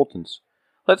utmost importance.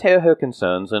 Let's hear her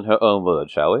concerns in her own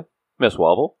words, shall we? Miss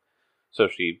Warble. So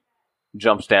she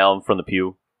jumps down from the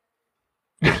pew,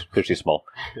 because she's small.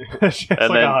 She has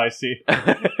like a high seat.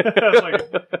 It's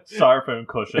like styrofoam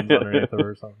cushions underneath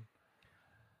her or something.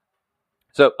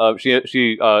 So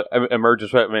she emerges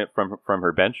from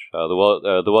her bench.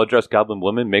 The well-dressed goblin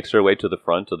woman makes her way to the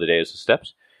front of the dais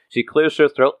steps. She clears her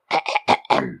throat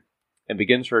and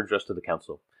begins her address to the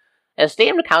council.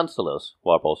 Esteemed councillors,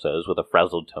 Warble says with a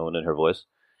frazzled tone in her voice,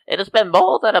 it has been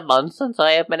more than a month since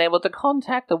I have been able to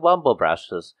contact the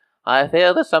Wumblebrashes. I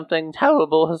fear that something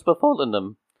terrible has befallen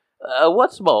them.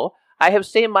 What's more, I have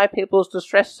seen my people's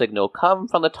distress signal come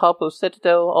from the top of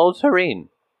Citadel All-Terrain.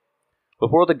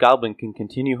 Before the goblin can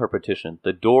continue her petition,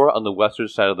 the door on the western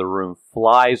side of the room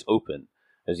flies open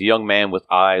as a young man with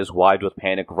eyes wide with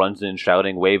panic runs in,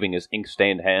 shouting, waving his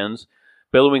ink-stained hands.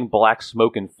 Billowing black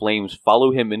smoke and flames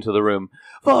follow him into the room.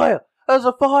 Fire! There's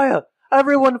a fire!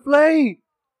 Everyone flee!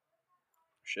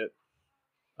 Shit.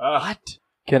 What?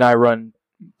 Can I run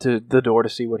to the door to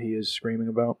see what he is screaming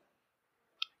about?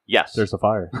 Yes. There's a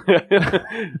fire.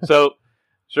 So,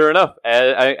 sure enough,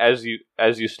 as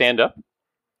you stand up,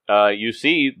 you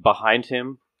see behind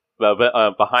him and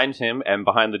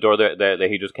behind the door that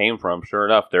he just came from. Sure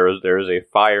enough, there is a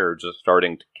fire just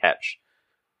starting to catch,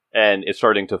 and it's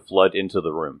starting to flood into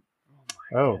the room.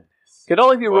 Oh. Can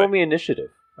all of you roll me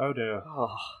initiative? Oh dear.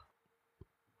 Oh.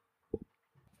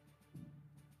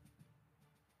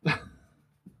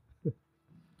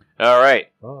 All right.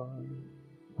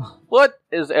 What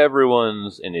is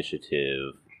everyone's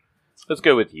initiative? Let's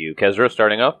go with you, Kezra,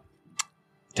 starting up.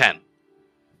 10.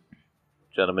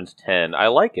 Gentleman's 10. I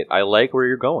like it. I like where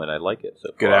you're going. I like it. So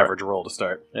Good far. average roll to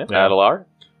start. Yeah. Adelar?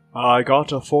 I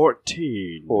got a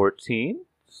 14. 14.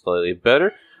 Slightly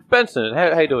better. Benson,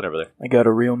 how you doing over there? I got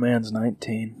a real man's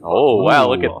 19. Oh, wow.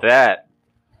 Look Ooh. at that.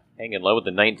 Hanging low with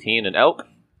the 19 and Elk.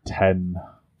 10.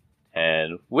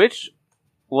 And which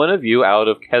one of you out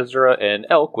of Kezra and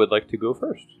Elk would like to go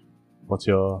first? What's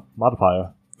your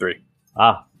modifier? 3.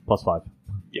 Ah, +5.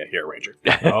 Yeah, you're a ranger.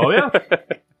 Oh yeah.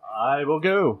 I will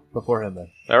go before him then.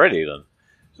 Alrighty then.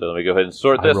 So let me go ahead and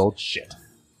sort I this. rolled shit.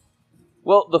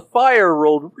 Well, the fire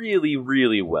rolled really,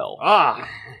 really well. Ah!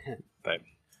 That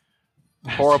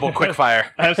horrible quick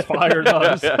fire. As fire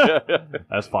does.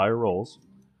 As fire rolls.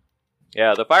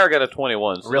 Yeah, the fire got a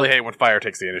 21. So Really hate when fire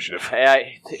takes the initiative.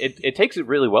 It takes it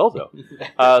really well,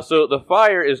 though. So the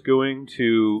fire is going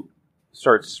to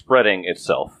start spreading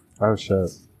itself. Oh shit.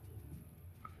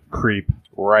 Creep.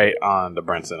 Right on to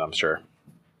Brenton, I'm sure.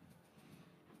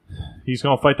 He's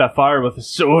gonna fight that fire with his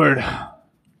sword.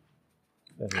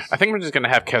 I think we're just going to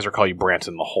have Kezra call you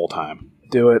Branson the whole time.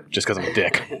 Do it. Just because I'm a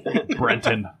dick.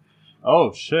 Brenton.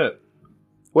 Oh shit.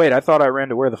 Wait, I thought I ran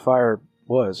to where the fire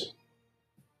was.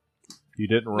 You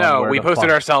didn't run. No, where we the posted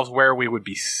fire- ourselves where we would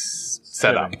be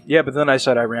set up. Yeah, but then I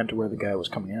said I ran to where the guy was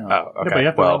coming out. Oh, Yeah, okay. but you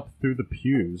have to well, run through the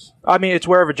pews. I mean, it's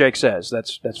wherever Jake says.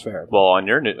 That's fair. Well, on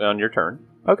your turn,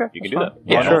 Okay. you can that's do fine. that.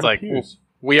 Yeah, Run it's through the like pews.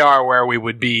 we are where we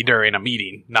would be during a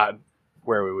meeting, not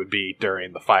where we would be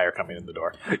during the fire coming in the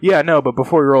door. Yeah, no, but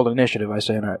before we rolled initiative, I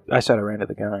said I ran to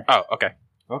the guy. Oh, okay.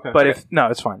 Okay. But it's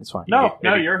fine. It's fine. no,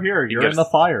 Maybe- you're here. you You're get in a- the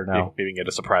fire now. Maybe we can get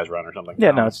a surprise run or something.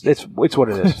 Yeah, no, it's what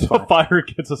it is. It's The fine. fire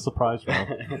gets a surprise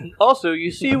round. Also,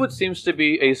 you see what seems to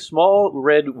be a small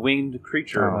red-winged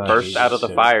creature Oh, burst out of the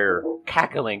shit. fire,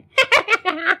 cackling.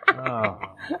 Oh.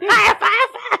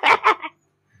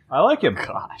 I like him.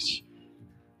 Gosh.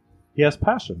 He has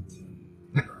passion.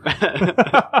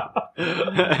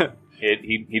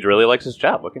 He really likes his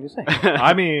job. What can you say?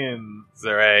 I mean, Is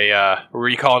there a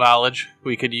recall knowledge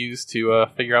we could use to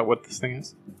figure out what this thing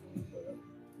is?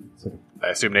 I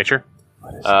assume nature.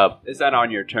 Is that on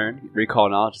your turn? Recall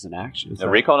knowledge is an action. The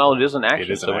recall knowledge is an action,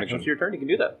 It is so an when it action. comes to your turn, you can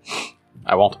do that.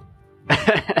 I won't.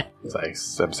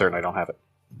 'Cause I'm certain I don't have it.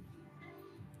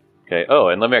 Okay. Oh,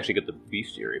 and let me actually get the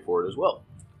bestiary for it as well.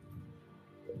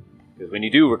 Because when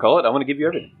you do recall it, I want to give you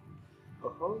everything.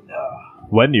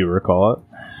 when you recall it.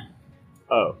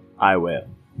 Oh, I will.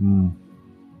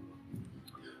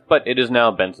 But it is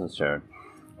now Benson's turn.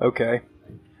 Okay.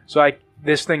 So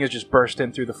this thing has just burst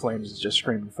in through the flames. It's just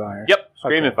screaming fire. Yep,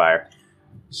 screaming Okay. fire.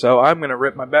 So I'm gonna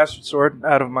rip my bastard sword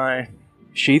out of my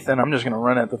sheath, and I'm just gonna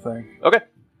run at the thing. Okay.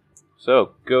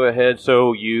 So go ahead.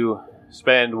 So you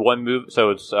spend one move. So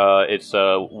it's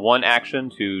one action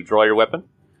to draw your weapon,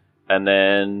 and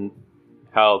then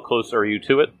how close are you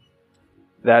to it?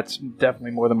 That's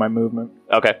definitely more than my movement.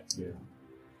 Okay.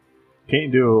 Can't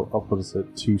you do, what is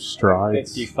it, 2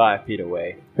 strides? 55 feet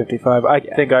away. 55. I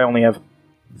think I only have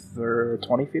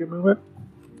 20 feet of movement.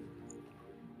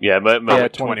 Yeah, but Yeah,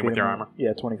 20 feet with of your movement. armor.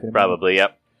 Yeah, 20 feet of movement. probably.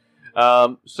 Yep.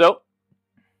 So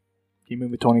Can you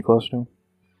move me 20 closer to him?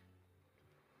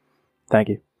 Thank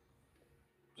you.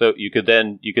 so you could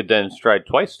then stride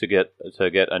twice to get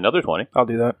another 20. I'll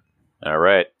do that. All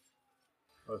right.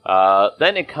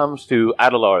 Then it comes to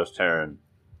Adelar's turn.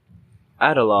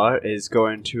 Adelar is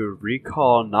going to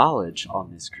recall knowledge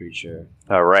on this creature.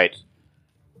 All right.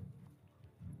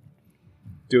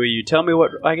 Do you tell me what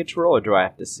I get to roll, or do I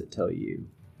have to tell you?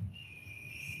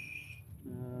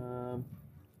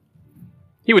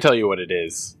 He would tell you what it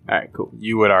is. All right, cool.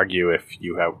 You would argue if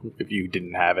you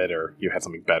didn't have it or you had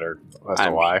something better as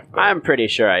to why. but I'm pretty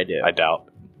sure I do. I doubt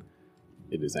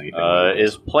it is anything.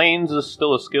 Is Plains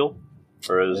still a skill,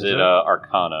 or is it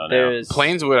Arcana now? There's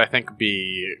Planes would, I think,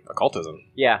 be occultism.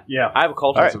 Yeah, Yeah. I have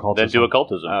occultism. All right, occultism. then do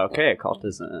occultism. Okay,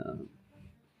 occultism.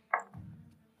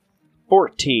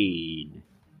 14.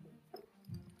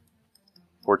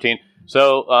 14.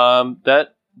 So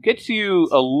that gets you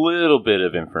a little bit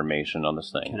of information on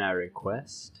this thing. Can I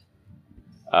request?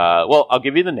 Well, I'll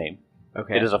give you the name.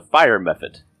 Okay. It is a fire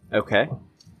method. Okay.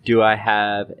 Do I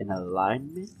have an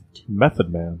alignment?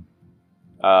 Method Man.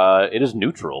 It is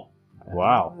neutral.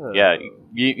 Wow. Yeah,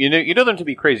 you know them to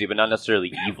be crazy, but not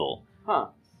necessarily evil. Huh.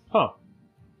 Huh.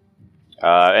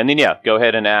 And then go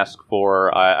ahead and ask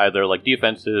for either like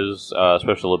defenses,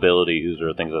 special abilities,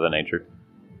 or things of that nature.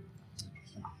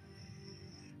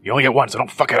 You only get one, so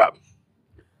don't fuck it up.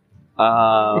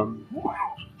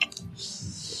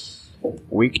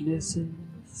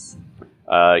 Weaknesses?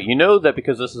 You know that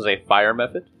because this is a fire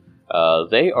method,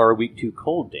 they are weak to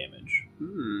cold damage.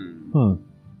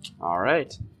 All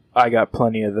right. I got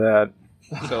plenty of that.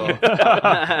 So,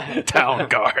 Town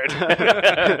guard.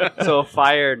 so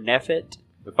fire Nephit?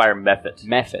 The fire method.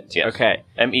 Mephit. Yes. Okay.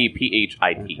 MEPHIT.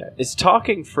 Is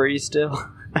talking free still?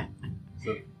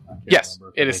 Yes,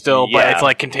 it is still, but Yeah. it's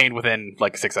like contained within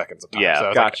like 6 seconds of time. Yeah. so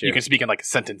it's Got like, you. you can speak in like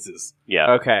sentences.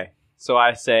 Yeah. Okay. So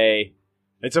I say,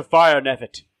 it's a fire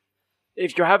Nephit.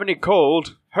 If you have any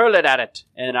cold, hurl it at it.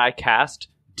 And I cast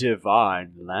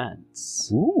Divine Lance.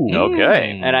 Ooh.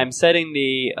 Okay. And I'm setting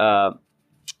the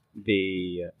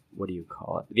what do you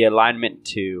call it? The alignment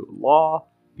to law,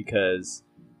 because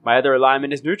my other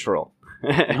alignment is neutral.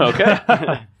 Okay.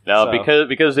 Now, So-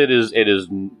 because it is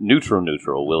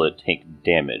neutral, will it take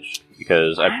damage?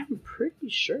 Because I'm pretty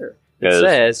sure. It 'Cause-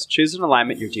 says, choose an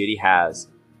alignment your deity has.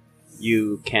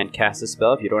 You can't cast a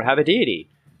spell if you don't have a deity,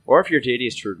 or if your deity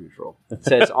is true neutral. It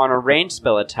says, on a ranged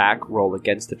spell attack, roll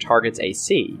against the target's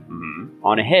AC.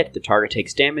 On a hit, the target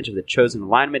takes damage of the chosen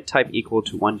alignment type equal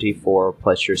to 1d4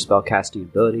 plus your spellcasting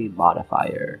ability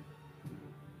modifier.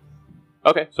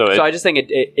 okay, so So I just think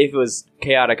if it was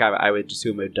chaotic, I would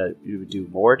assume it would do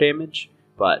more damage,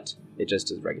 but it just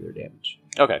does regular damage.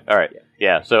 okay, all right,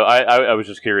 yeah. So I was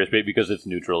just curious because it's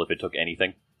neutral if it took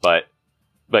anything, but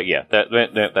But yeah,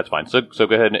 that's fine. So go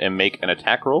ahead and make an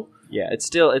attack roll. Yeah, it's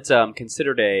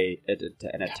considered an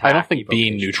attack. I don't think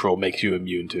being evocation. neutral makes you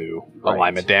immune to Right.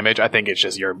 alignment damage. I think it's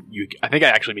just I think I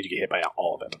actually mean you get hit by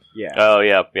all of it. Yeah. Oh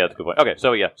yeah, that's a good point. Okay,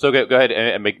 so go ahead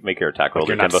and make your attack roll. Like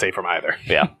you're not Kimbo. safe from either.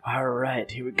 Yeah. All right,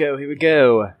 here we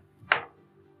go.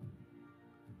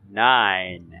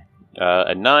 9.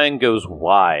 A 9 goes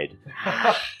wide.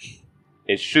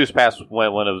 It shoots past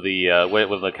one of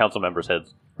the council members'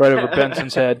 heads. Right over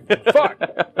Benson's head. Fuck.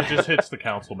 It just hits the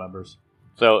council members.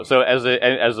 So as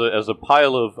a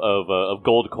pile of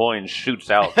gold coins shoots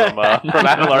out from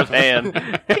Adelar's hand.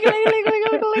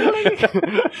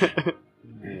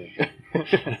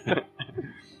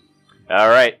 All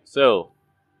right, so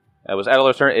that was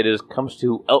Adelar's turn. It comes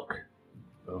to Elk.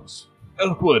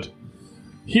 Elkwood.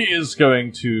 He is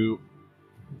going to.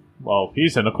 Well,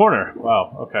 he's in a corner.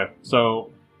 Wow. Okay.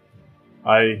 So,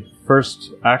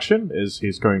 first action is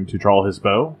he's going to draw his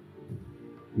bow.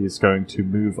 He's going to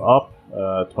move up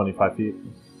 25 feet.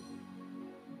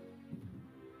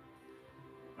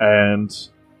 And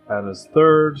as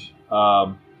third,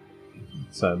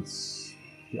 since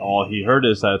all he heard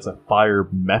is that it's a fire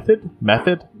method.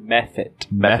 Method. Yeah.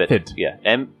 MEPHIT.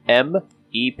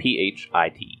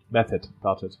 Method.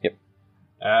 Got it. Yep.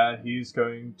 He's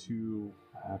going to.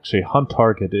 Actually, hunt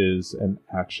target is an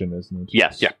action, isn't it?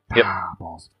 Yes. Yeah. Yep.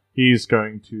 Balls. He's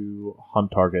going to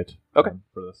hunt target. Okay.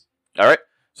 For this. All right.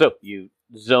 So you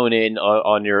zone in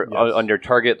on your Yes. on your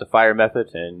target, the fire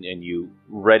method, and you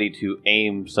ready to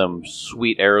aim some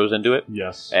sweet arrows into it.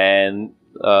 Yes. And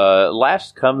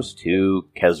last comes to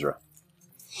Kezra.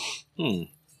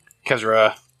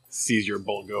 Kezra sees your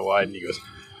bolt go wide and he goes,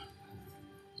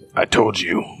 I told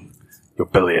you, your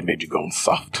belly had made you go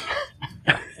soft.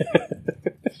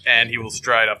 And he will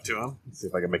stride up to him. Let's see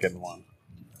if I can make it in one.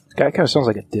 This guy kind of sounds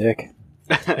like a dick.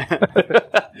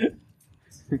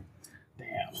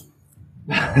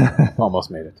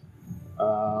 Almost made it.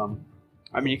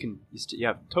 I mean, you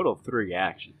have a total of 3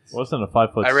 actions. Wasn't a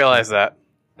 5 foot. I realize that.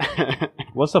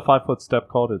 What's a 5 foot step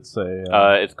called? It's a.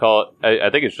 It's called. I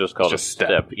think it's just called It's a just step.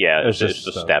 step. Yeah, It's it's just just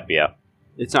a step. step. Yeah.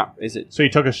 It's not. Is it? So you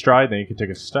took a stride, then you can take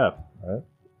a step, right?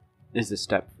 Is the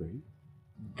step free?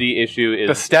 The issue is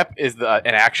The step is an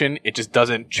action. It just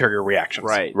doesn't trigger reactions.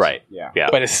 Right. right. Yeah. Yeah.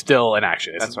 But it's still an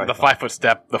action. That's what I the thought. 5 foot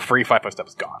step, the free 5 foot step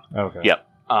is gone. Okay. Yep.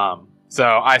 So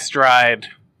I stride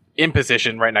in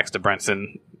position right next to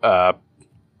Brenson, about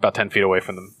 10 feet away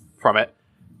from it,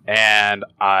 and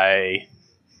I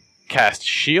cast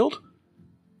Shield,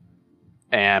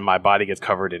 and my body gets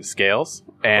covered in scales,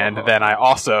 and then I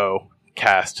also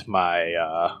cast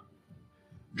my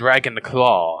Dragon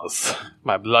Claws,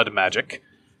 my blood magic,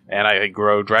 and I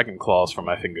grow dragon claws from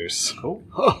my fingers. Cool.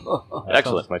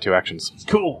 Excellent. That's my 2 actions.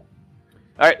 Cool.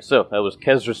 All right. So that was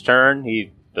Kezra's turn.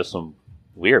 He does some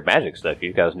weird magic stuff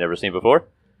you guys have never seen before.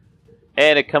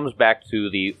 And it comes back to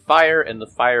the fire and the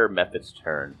fire method's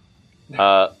turn.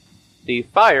 The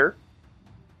fire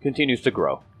continues to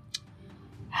grow.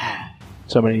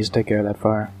 Somebody needs to take care of that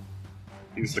fire.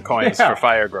 Use the coins for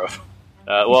fire growth.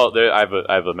 Well, I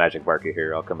have a magic marker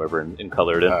here. I'll come over and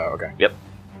color it in. Oh, okay. Yep.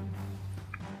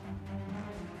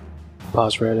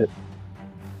 Pause Reddit.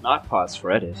 Not pause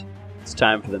for edit. It's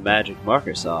time for the magic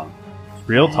marker song.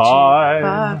 Real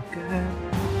time.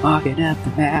 Marking up the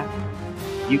map.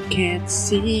 You can't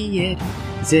see it.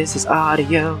 This is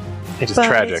audio. It is But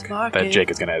tragic it's market. that Jake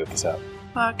is going to edit this out.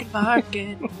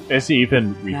 Marking. Is he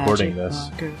even recording this?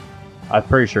 Marker. I'm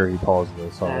pretty sure he paused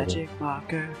this already. Magic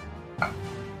marker.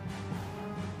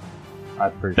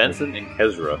 I'm pretty Benson and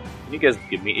Kezra, can you guys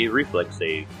give me a reflex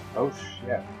save? sure. Oh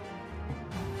shit.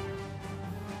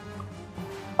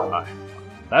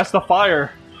 That's the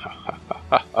fire.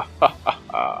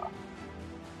 All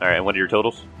right, and what are your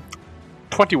totals?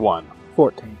 21.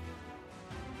 14.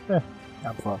 Eh.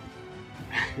 I'm fucked.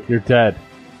 You're dead.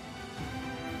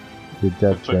 You're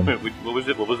dead, Jim. What was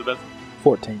it? What was it, Benson?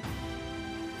 14.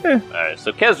 All right,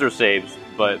 so Kezra saves,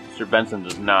 but Sir Benson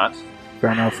does not.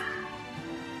 Fair enough.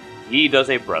 He does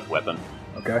a breath weapon.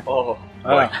 Okay. Oh,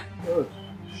 Ah, Oh,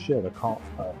 shit, a cone.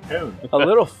 a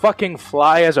little fucking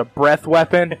fly as a breath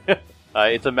weapon.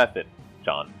 It's a method,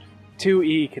 John.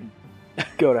 2E can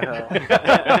go to hell.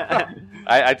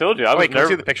 I told you. I was Wait, can you see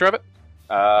nervous. the picture of it?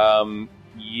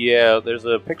 Yeah, there's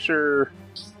a picture.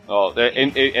 Oh,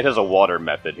 it has a water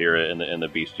method here in the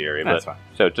bestiary. That's but, fine.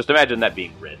 So just imagine that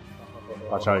being red.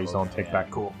 Watch out, he's on take back.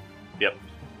 Cool. Yep.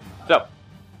 So,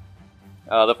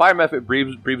 the fire method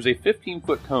breathes a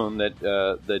 15-foot cone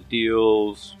that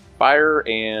deals fire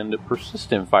and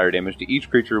persistent fire damage to each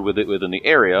creature within the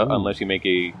area, unless you make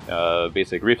a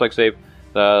basic reflex save.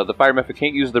 The fire method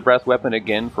can't use the breath weapon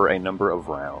again for a number of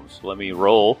rounds. Let me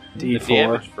roll the D4.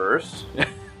 damage first.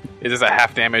 Is this a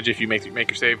half damage if you make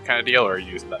your save kind of deal, or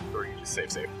you just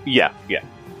save? Yeah.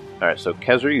 All right, so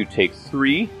Kezra, you take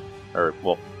 3, or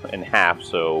well, in half,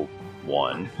 so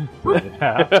 1.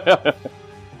 Yeah.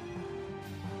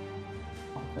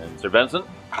 And Sir Benson,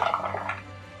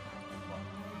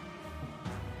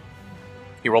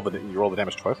 You roll the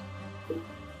damage twice.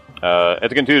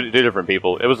 it's again two different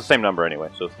people. It was the same number anyway,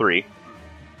 so 3.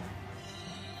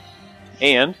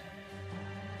 And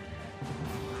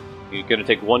you're going to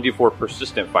take 1d4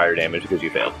 persistent fire damage because you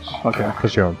failed. Okay.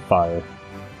 Because you're on fire.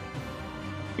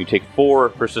 You take 4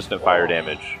 persistent fire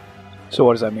damage. So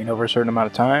what does that mean? Over a certain amount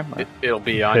of time? It'll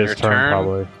be on His your turn, turn.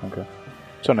 probably. Okay.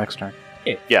 So next turn.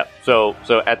 Yeah. So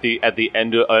at the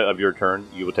end of your turn,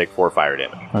 you will take 4 fire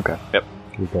damage. Okay.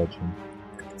 We got you.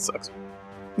 It sucks.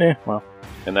 Yeah. Well.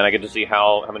 And then I get to see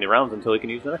how many rounds until he can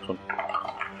use the next one.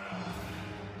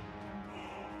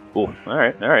 Cool. All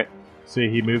right. See,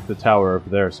 he moved the tower over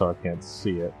there so I can't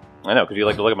see it. I know, because you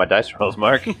like to look at my dice rolls,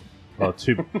 Mark. Well,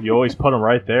 you always put them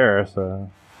right there,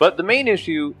 so... But the main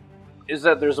issue is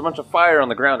that there's a bunch of fire on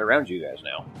the ground around you guys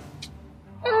now.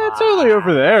 It's only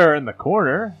over there in the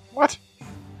corner. What?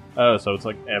 Oh, so it's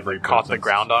like every Caught the person's-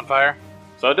 ground on fire?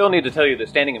 So I don't need to tell you that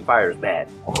standing in fire is bad.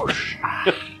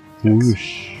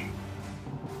 Whoosh.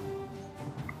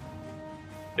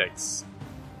 Yikes.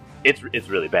 It's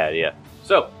really bad, yeah.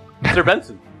 So, Sir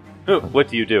Benson, what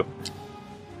do you do?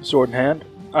 Sword in hand,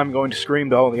 I'm going to scream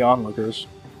to all the onlookers,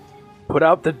 "Put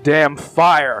out the damn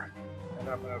fire!" And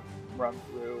I'm going to run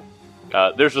through.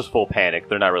 There's just full panic.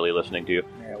 They're not really listening to you.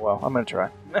 Yeah, well, I'm going to try.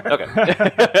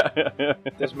 Okay.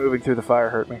 Does moving through the fire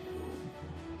hurt me?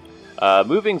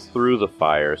 Moving through the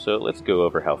fire, so let's go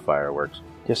over how fire works.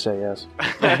 Just say yes.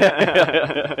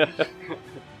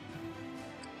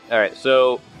 Alright,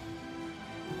 so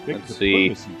Big Let's see.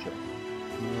 diplomacy check.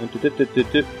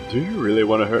 Do you really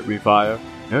want to hurt me, fire?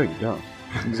 No, you don't.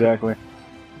 Exactly.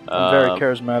 I'm very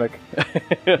charismatic.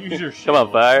 Use your Come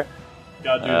on, fire. You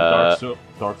gotta do the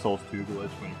Dark Souls 2 glitch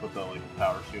when you put the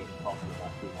power shield and toss it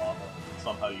back through lava. And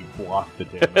somehow you block the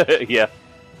damage. Yeah.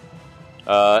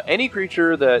 Any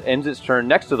creature that ends its turn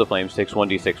next to the flames takes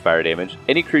 1d6 fire damage.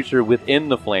 Any creature within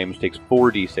the flames takes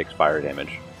 4d6 fire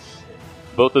damage.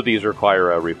 Both of these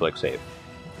require a reflex save.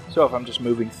 So if I'm just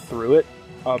moving through it,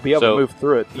 I'll be able So- to move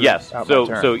through it. Yes. throughout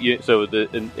my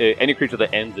turn. Any creature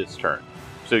that ends its turn.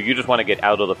 So you just want to get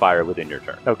out of the fire within your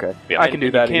turn. Okay. Yeah, I and can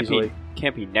do that can't easily.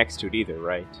 Can't be next to it either,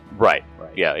 right? Right.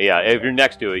 Right. Yeah. If you're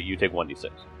next to it, you take 1d6.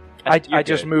 I You're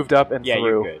just good. moved up and Yeah, through.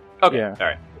 you're good. Okay. Yeah. All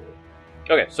right.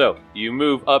 Okay. So you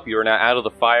move up. You are now out of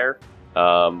the fire.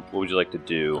 What would you like to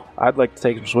do? I'd like to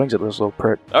take some swings at this little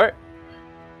prick. All right.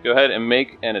 Go ahead and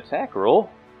make an attack roll.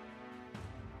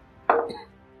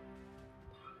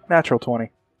 Natural 20.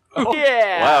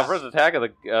 Yeah. Wow! First attack of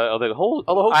the whole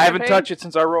I haven't campaign? touched it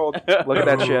since I rolled. Look at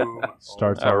that shit.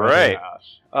 Starts All already.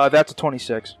 right. That's a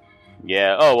 26.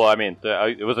 Yeah. Oh well. I mean,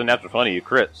 it was a natural 20. You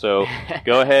crit. So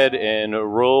go ahead and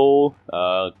roll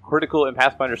critical in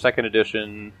Pathfinder Second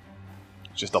Edition.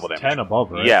 Just double damage. 10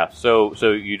 above, right? Yeah. So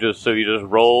you just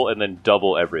roll and then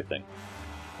double everything.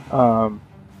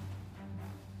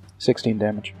 16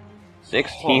 damage.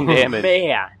 16 damage.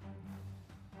 Man.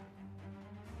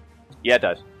 Yeah, it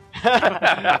does.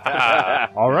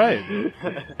 All right.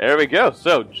 There we go.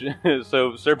 So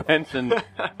Sir Benson,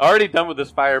 already done with this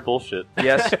fire bullshit.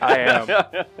 Yes, I am.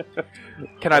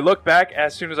 Can I look back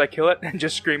as soon as I kill it and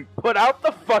just scream, "Put out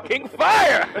the fucking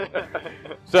fire!"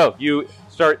 So you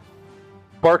start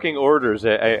barking orders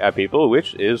at people,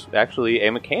 which is actually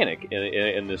a mechanic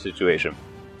in this situation.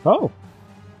 Oh.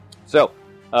 So,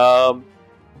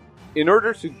 in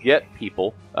order to get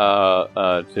people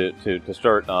to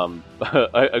start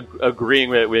agreeing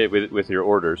with your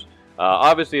orders,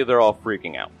 obviously they're all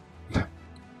freaking out.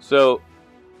 So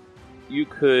you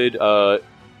could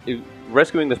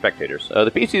rescuing the spectators.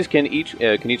 The PCs can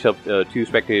each help 2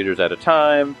 spectators at a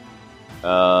time.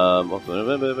 How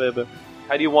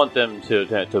do you want them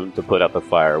to put out the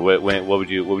fire? What would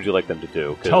you like them to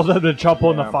do? 'Cause- Tell them to jump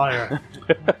on the Yeah. fire.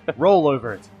 Roll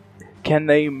over it. Can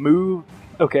they move?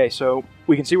 Okay, so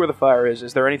we can see where the fire is.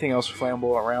 Is there anything else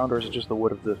flammable around, or is it just the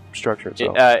wood of the structure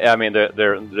itself? I mean,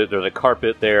 there's a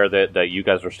carpet there that you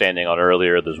guys were standing on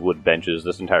earlier. There's wood benches.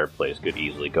 This entire place could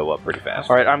easily go up pretty fast.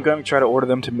 All right, I'm going to try to order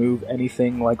them to move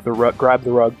anything like the rug, grab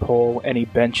the rug pull, any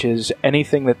benches,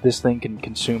 anything that this thing can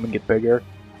consume and get bigger.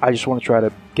 I just want to try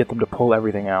to get them to pull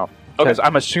everything out. Because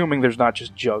I'm assuming there's not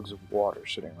just jugs of water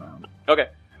sitting around. Okay.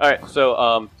 All right.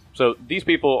 So these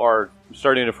people are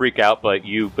starting to freak out, but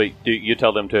you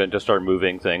tell them to start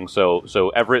moving things. So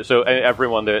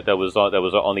everyone that was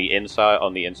on the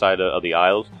inside of the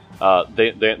aisles,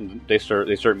 they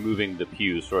start moving the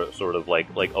pews sort of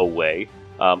like away.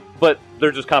 But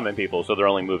they're just common people, so they're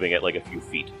only moving it like a few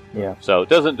feet. Yeah. So it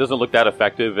doesn't look that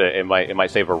effective. It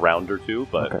might save a round or two,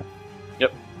 but Okay.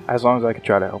 Yep. As long as I can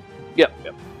try to help. Yep.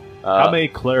 How many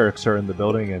clerics are in the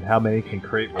building, and how many can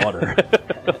create water?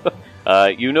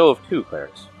 You know of 2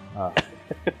 clerics.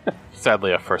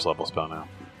 Sadly, a first level spell now.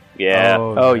 Yeah.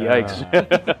 Oh, yikes.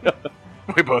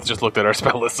 We both just looked at our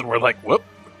spell list and we're like, whoop,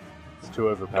 It's too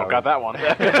overpowered. don't got that one.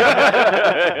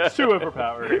 It's too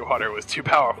overpowered. Great water was too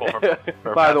powerful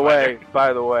for By the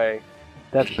way,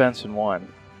 that's Benson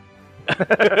 1.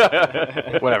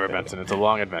 Whatever, Benson. It's a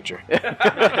long adventure.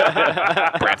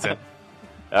 Branson.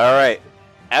 All right,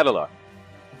 Adelar.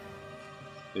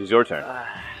 It is your turn.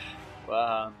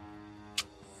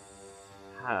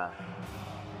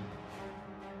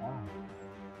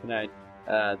 Can I?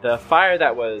 The fire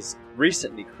that was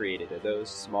recently created, are those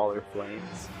smaller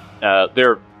flames?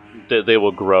 They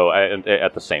will grow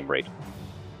at the same rate.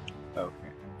 Okay.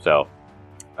 So,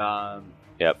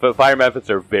 yeah, but fire methods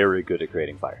are very good at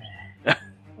creating fire.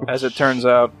 As it turns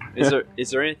out, Is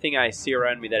there anything I see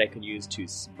around me that I can use to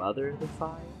smother the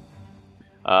fire?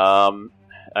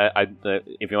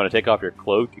 If you want to take off your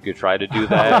cloak, you could try to do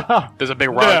that. There's a big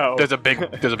rug. There's a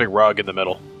big rug in the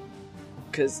middle.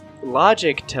 Because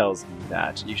logic tells me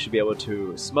that you should be able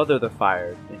to smother the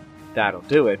fire. That'll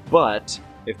do it. But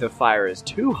if the fire is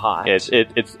too hot,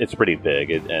 it's pretty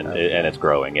big and it's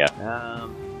growing. Yeah.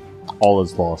 All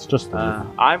is lost. Just leave.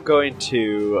 I'm going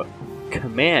to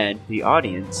command the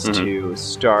audience to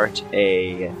start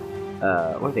a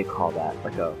what do they call that?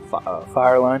 Like a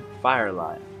fire line. fire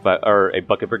line. Or a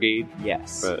bucket brigade.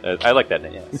 Yes. I like that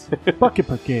name. Yes. Bucket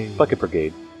brigade. Bucket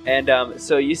brigade. And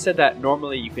so you said that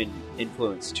normally you can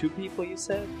influence 2 people. You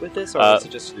said with this, or is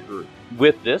it just the group?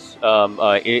 With this,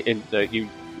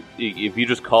 if you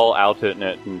just call out to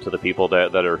the people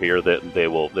that are here, that they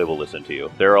will listen to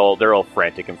you. They're all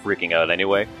frantic and freaking out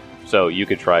anyway. So you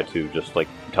could try to just like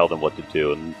tell them what to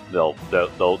do, and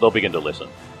they'll begin to listen.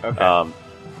 Okay.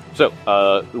 So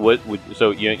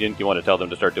you want to tell them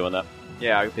to start doing that?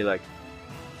 Yeah, I would be like,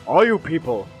 All you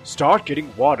people, start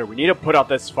getting water. We need to put out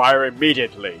this fire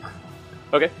immediately.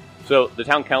 Okay. So the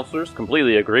town councilors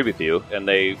completely agree with you, and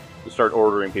they start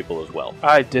ordering people as well.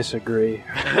 I disagree.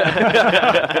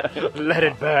 Let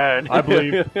it burn. I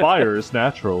believe fire is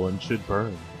natural and should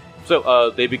burn.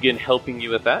 So they begin helping you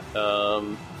with that.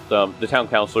 The town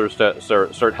councilors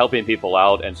start helping people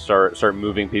out and start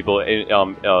moving people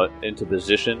into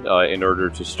position in order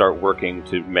to start working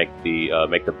to make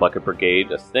the bucket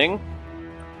brigade a thing.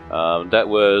 That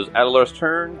was Adelar's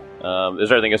turn. Is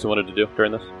there anything else you wanted to do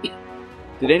during this?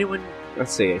 did anyone?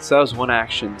 Let's see. So that was one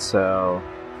action. So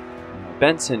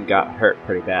Benson got hurt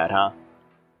pretty bad, huh?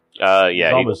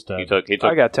 Yeah, almost dead. he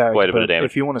took I got tagged, quite a bit of but damage.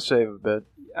 if you want to save a bit.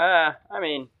 I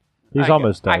mean, He's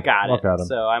almost dead. I got Look at it. him.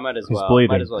 So I might as He's well. bleeding.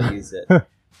 Might as well use it. All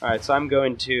right. So I'm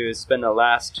going to spend the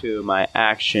last 2 of my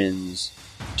actions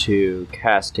to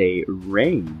cast a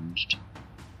ranged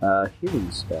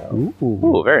healing spell.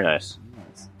 Ooh, very nice.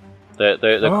 The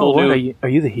Oh, cool what, new. are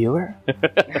you the healer?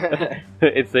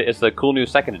 it's the cool new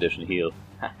 2nd edition heal.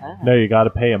 No, you got to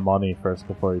pay him money first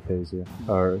before he pays you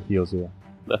or heals you.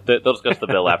 They'll discuss the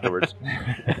bill afterwards.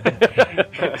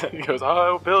 He goes,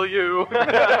 I'll bill you.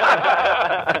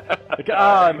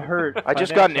 I'm hurt. I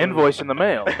just got an invoice in the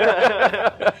mail.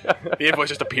 The invoice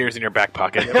just appears in your back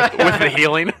pocket with the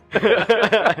healing.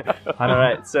 All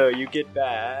right. So you get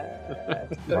back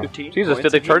 13. Jesus, points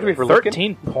did they of charge me healing. for looking?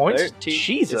 13 points? 13.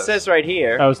 Jesus. It says right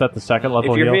here. I was at the second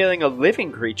level If you're heal. healing a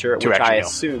living creature, 2 which action I heal.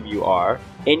 assume you are,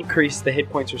 increase the hit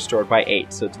points restored by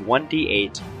 8. So it's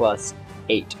 1d8 plus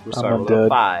 8. We're starting with undead.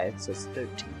 5, so it's 13.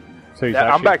 So he's I'm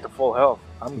actually, back to full health.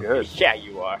 I'm good. Yeah,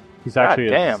 you are. he's actually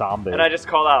God a damn. zombie. And I just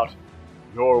call out,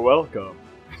 You're welcome.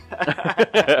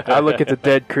 I look at the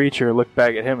dead creature, look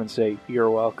back at him, and say, "You're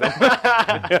welcome."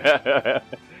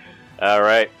 All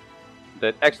right.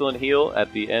 That excellent heal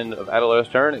at the end of Adelar's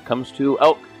turn. It comes to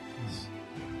Elk.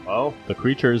 Well, the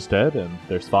creature is dead, and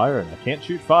there's fire, and I can't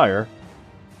shoot fire.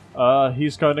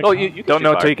 He's going to. Oh, you can Don't shoot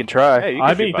know fire. till you can try. Hey, you can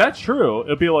I shoot mean, fire. that's true.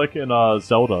 It'd be like in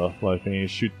Zelda, like when you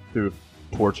shoot through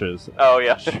torches. Oh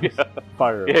yeah.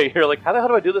 Fire. Yeah, you're like, how the hell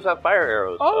do I do this without fire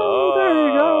arrows? Oh, there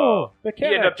you go. The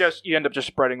You end up just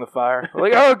spreading the fire.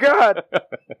 Like, oh god.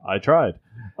 I tried.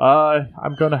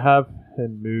 I'm going to have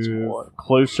him move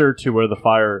closer to where the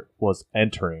fire was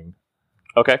entering,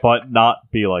 Okay. but not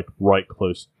be like right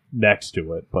close next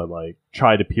to it, but like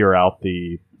try to peer out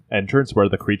the entrance where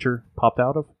the creature popped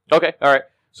out of. Okay. All right.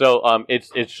 So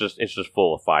it's just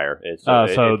full of fire. It's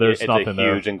so there's nothing it's a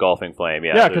there. huge engulfing flame.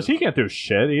 Yeah, because he can't do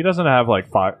shit. He doesn't have like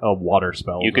a water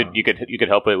spell. you could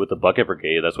help it with the bucket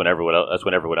brigade. That's when everyone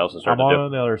else is I'm starting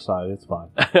on the other side. It's fine.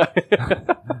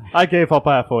 I gave up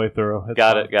halfway through. It's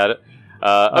Got fine. it.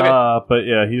 Okay. But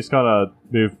yeah, he's gonna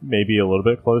move maybe a little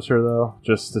bit closer though,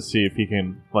 just to see if he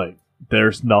can like.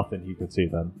 There's nothing he could see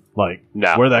then, like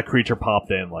No. where that creature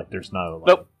popped in. Like there's no like,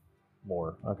 Nope.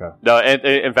 more. Okay. No, and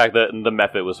in fact, the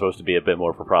method was supposed to be a bit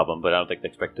more of a problem, but I don't think they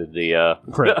expected the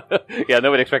Crit. yeah,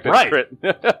 nobody expected Right.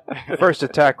 the crit. First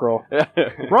attack roll.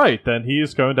 Right, then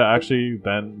he's going to actually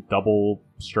then double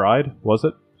stride. Was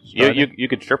it? you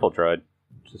could triple trade.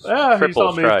 Just Yeah, he's triple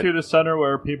on move stride. to the center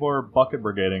where people are bucket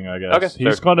brigading. I guess Okay,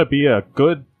 he's fair. going to be a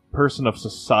good person of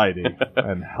society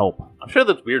and help. I'm sure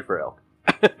that's weird for Elk.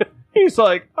 He's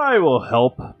like, I will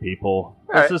help people. All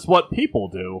This right. is what people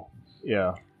do.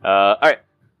 Yeah. All right.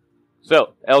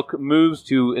 So Elk moves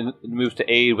to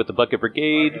aid with the bucket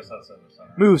brigade,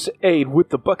 Moves to aid with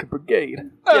the bucket brigade.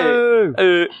 Oh!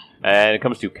 and it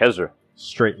comes to Kezra.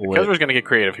 Straight lit. Kezra's going to get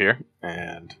creative here,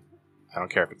 and I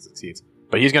don't care if it succeeds.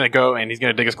 But he's going to go and he's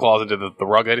going to dig his claws into the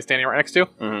rug that he's standing right next to,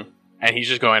 Mhm. and he's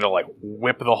just going to like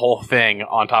whip the whole thing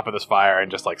on top of this fire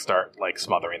and just like start like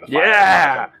smothering the fire.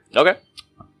 Yeah! Okay.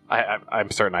 I'm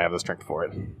certain I have the strength for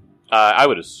it. I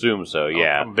would assume so. I'm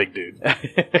Yeah. a big dude.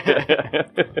 I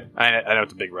I know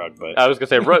it's a big rug, but was gonna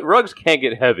say rugs can't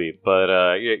get heavy,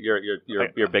 but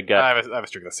you're a big guy. I have a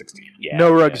strength of 60. Yeah.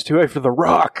 No rugs too heavy for the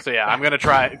rock. So yeah, I'm gonna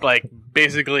try like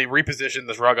basically reposition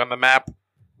this rug on the map,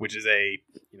 which is a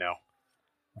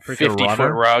Freaking 50-foot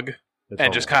runner. rug, It's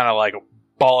and a- just kind of like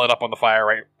ball it up on the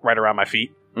fire right around my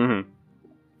feet, Mm-hmm.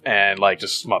 and like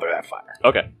just smother that fire.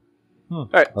 Okay. All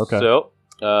right. Okay. So,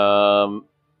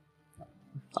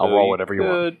 I'll roll whatever you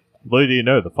want. Little do you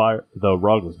know, the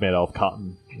rug was made out of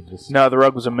cotton. It just- No, the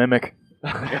rug was a mimic.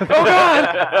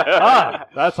 Ah,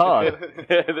 that's odd.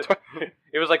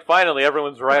 It was like finally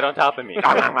everyone's right on top of me.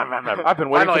 I've been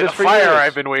waiting Finally, for the this for fire years.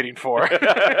 I've been waiting for.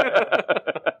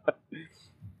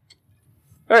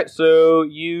 All right, so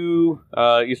you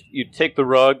take the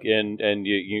rug and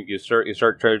you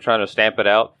start trying to stamp it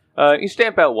out. You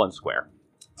stamp out one square.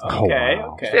 Oh,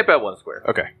 wow. Stamp out one square.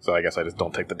 Okay, so I guess I just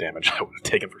don't take the damage I would have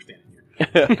taken for standing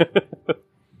here.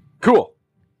 Cool.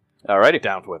 Alrighty.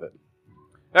 Down with it.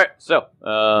 All right, so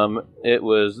that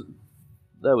was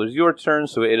your turn.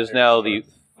 So it is now the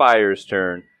fire's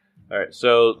turn. All right,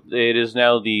 so it is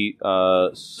now the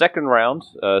second round.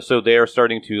 So they are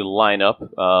starting to line up,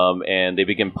 and they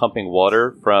begin pumping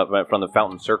water from the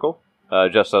fountain circle,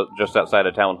 just outside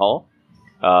of town hall.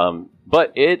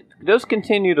 But it does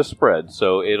continue to spread,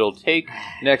 so it'll take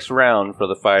next round for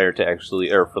the fire to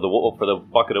actually, or for the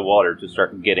bucket of water to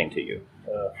start getting to you.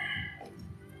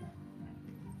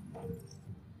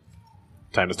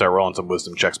 Time to start rolling some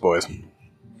wisdom checks, boys.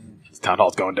 This town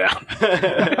hall's going down.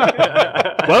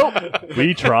 Well,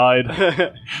 we tried.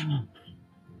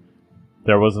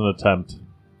 There was an attempt.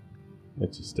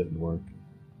 It just didn't work.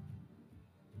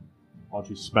 Why don't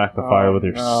you smack the fire with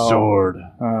your no. sword?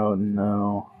 Oh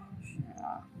no.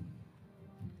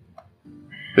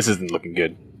 This isn't looking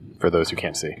good for those who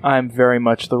can't see. I'm very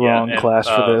much the wrong and, class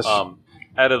for this.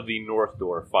 Out of the north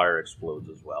door, fire explodes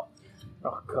as well.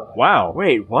 oh god. Wow.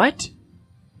 Wait, what?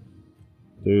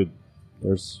 Dude,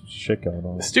 there's shit going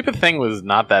on. The stupid thing was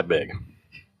not that big.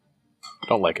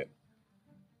 Don't like it.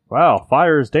 Wow,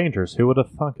 fire is dangerous. Who would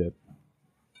have thunk it?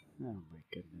 Oh my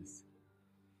goodness.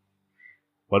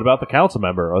 What about the council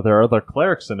member? Are there other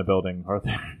clerics in the building? Are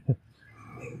there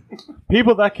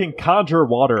people that can conjure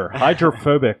water?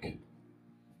 Hydrophobic.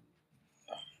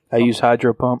 I use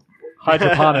hydro pump.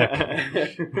 Hydroponic.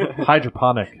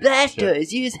 Hydroponic.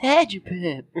 Blasters use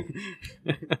hydropump.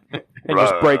 And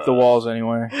just break the walls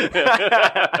anyway.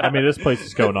 I mean, this place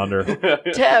is going under.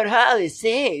 Town hall is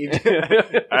saved.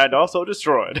 And also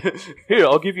destroyed. Here,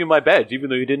 I'll give you my badge, even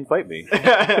though you didn't fight me.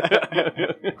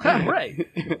 Right.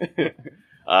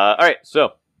 All right,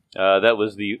 so that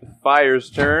was the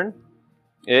fire's turn.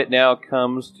 It now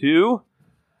comes to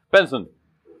Benson.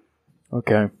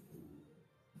 Okay.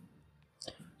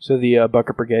 So the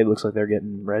bucket brigade looks like they're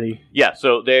getting ready. Yeah,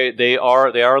 so they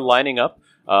are lining up,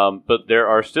 but there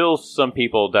are still some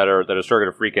people that are sort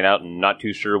of freaking out and not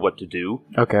too sure what to do.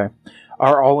 Okay.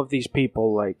 Are all of these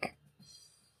people like?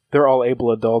 They're all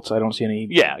able adults. I don't see any.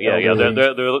 Yeah.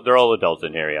 elderly. They're all adults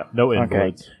in here. Yeah. No Okay.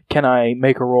 invalids. Can I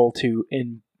make a roll to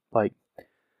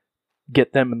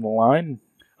get them in the line?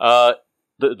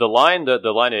 The line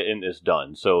is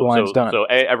done. So The line's done. So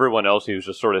everyone else who's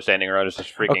just sort of standing around is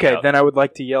just freaking Okay, out. then I would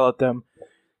like to yell at them.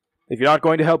 If you're not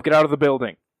going to help, get out of the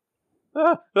building.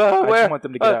 I where? just want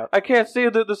them to get out. I can't see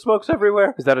the smoke's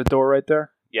everywhere. Is that a door right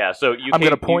there? Yeah, so you. I'm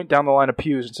going to point down the line of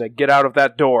pews and say, "Get out of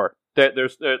that door."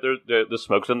 There's the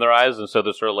smoke's in their eyes, and so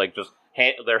they're sort of like just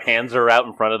their hands are out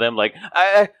in front of them, like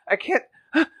I can't.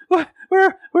 Where?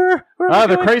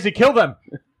 They're crazy. Kill them.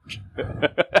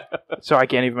 So I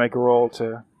can't even make a roll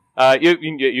to.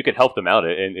 You can help them out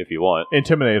if you want.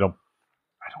 Intimidate them.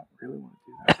 I don't really want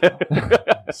to do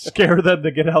that. Scare them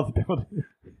to get out of the building.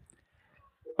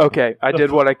 Okay, I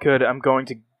did what I could. I'm going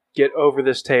to get over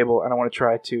this table, and I want to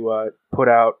try to put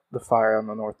out the fire on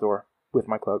the north door with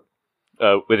my cloak.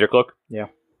 With your cloak? Yeah.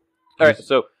 All right,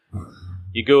 so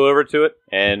you go over to it,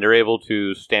 and they're able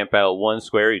to stamp out one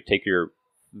square. You take your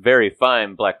very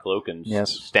fine black cloak and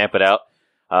stamp it out.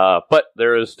 But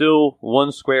there is still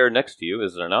one square next to you,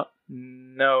 is there not?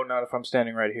 No, not if I'm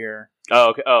standing right here.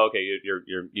 Oh, okay. You're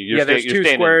there's two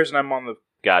standing. squares, and I'm on the.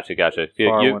 Gotcha.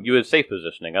 You had safe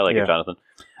positioning. I like it, Jonathan.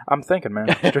 I'm thinking,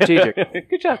 man. Strategic.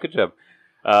 Good job.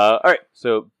 All right,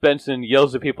 so Benson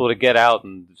yells at people to get out,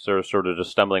 and sort of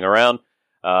just stumbling around.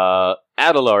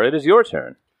 Adelar, it is your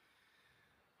turn.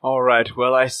 All right.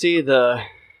 Well, I see the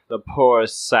poor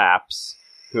saps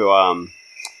who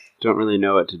don't really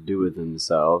know what to do with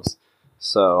themselves.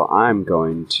 So I'm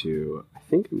going to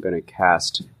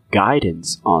cast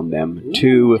guidance on them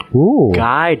to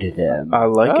guide them. I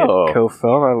like it,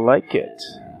 Kofel. I like it.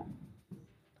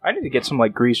 I need to get some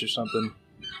like grease or something.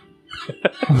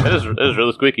 That is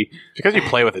really squeaky. Because you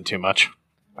play with it too much.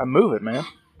 I move it, man.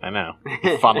 I know.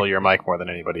 Fondle your mic more than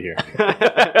anybody here.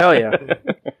 Hell yeah.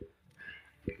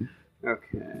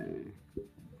 Okay.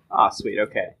 Ah, sweet.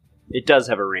 Okay. It does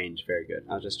have a range. Very good.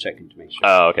 I was just checking to make sure.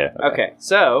 Oh, okay. Okay,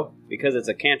 so, because it's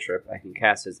a cantrip, I can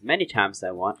cast as many times as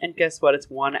I want, and guess what? It's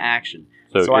one action.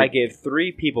 So I give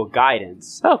 3 people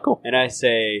guidance. Oh, cool. And I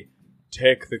say,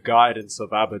 take the guidance of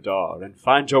Abadar and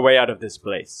find your way out of this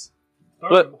place.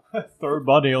 Third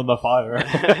buddy on the fire.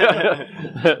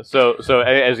 so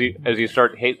as you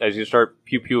start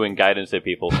pew pewing guidance at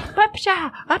people,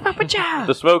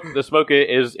 the smoke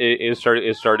is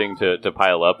starting to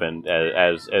pile up, and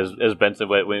as Benson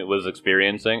was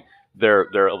experiencing, they're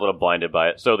a little blinded by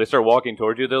it. So they start walking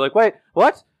towards you. They're like, wait,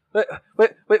 what? Wait,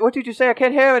 what did you say? I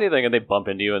can't hear anything. And they bump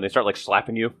into you, and they start like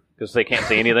slapping you because they can't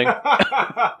see anything.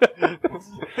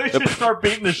 They should start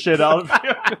beating the shit out of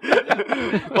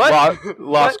you. What?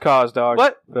 Lost cause, dog.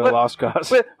 What? The lost cause.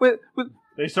 Wait.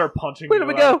 They start punching. Where did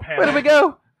we go?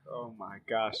 Oh my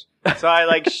gosh. So I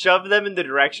like shove them in the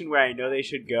direction where I know they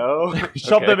should go.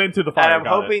 Shove them into the fire. And I'm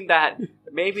hoping that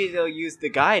maybe they'll use the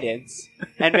guidance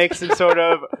and make some sort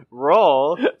of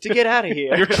roll to get out of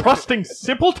here. You're trusting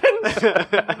simpletons?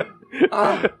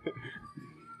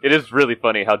 It is really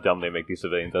funny how dumb they make these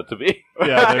civilians out to be.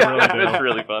 Yeah, they really do. It's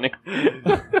really funny.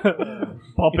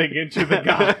 Bumping into the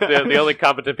guy. The only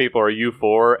competent people are you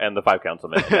 4 and the 5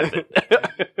 councilmen. That's it.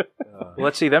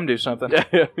 Let's see them do something.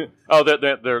 Oh,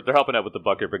 they're helping out with the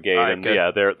bucket brigade, and good. yeah,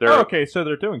 they're okay, so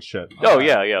they're doing shit. Oh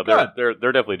yeah, they're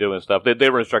definitely doing stuff. They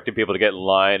were instructing people to get in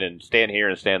line and stand here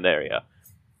and stand there. Yeah.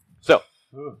 So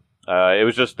it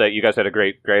was just that you guys had a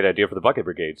great idea for the bucket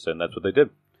brigades, and that's what they did.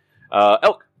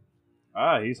 Elk.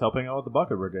 He's helping out with the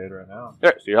bucket brigade right now. All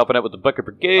right, so you're helping out with the bucket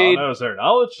brigade. Oh, no, is there a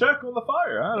knowledge check on the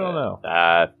fire? I don't know.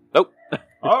 Nope.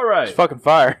 All right. It's fucking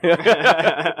fire.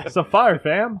 It's a fire,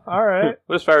 fam. All right.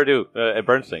 What does fire do? It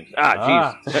burns things.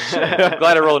 Jeez. I'm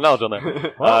glad I rolled knowledge on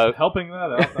that. Well, helping that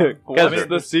out. Kezra.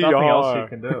 There's nothing else you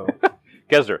can do.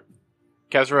 Kezra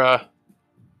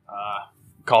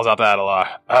calls out to Adelar.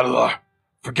 Adelar,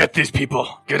 forget these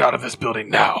people. Get out of this building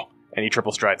now. And he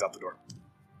triple strides out the door.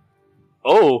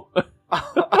 Oh.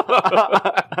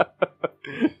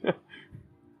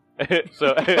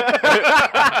 So as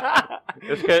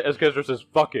Kezra says,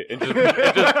 "Fuck it," and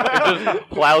just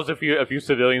plows a few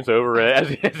civilians over as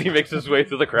he makes his way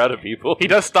through the crowd of people. He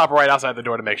does stop right outside the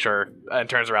door to make sure, and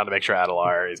turns around to make sure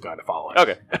Adelar is going to follow him.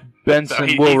 Okay.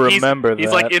 Benson will remember that.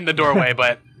 He's like in the doorway,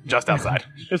 but just outside.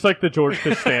 It's like the George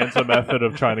Costanza method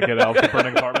of trying to get out of the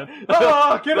burning apartment.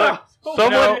 Oh, get out!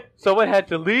 Someone had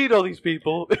to lead all these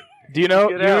people. Do you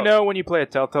know when you play a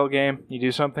Telltale game, you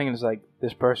do something and it's like,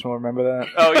 this person will remember that?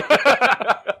 Oh,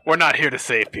 yeah. We're not here to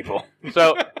save people.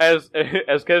 So as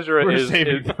Kezra We're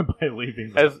saving them by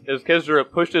leaving. As Kezra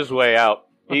pushed his way out,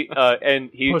 he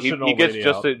gets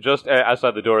just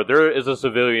outside the door. There is a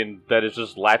civilian that has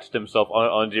just latched himself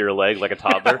onto your leg like a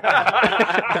toddler.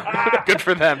 Good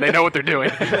for them. They know what they're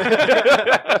doing.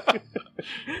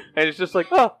 And it's just like,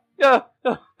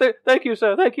 thank you,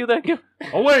 sir. Thank you.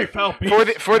 Away, foul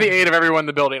beast. For the aid of everyone in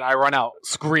the building, I run out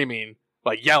screaming,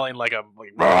 like yelling, like so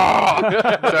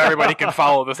everybody can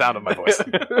follow the sound of my voice.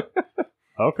 Okay.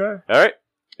 All right.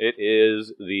 It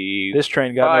is the This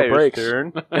train got no fire's brakes.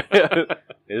 turn. It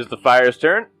is the fire's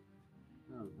turn.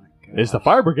 Oh my god. Is the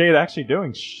fire brigade actually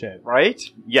doing shit? Right?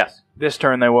 Yes. This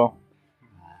turn they will.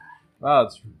 Oh,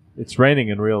 it's raining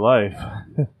in real life.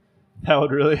 That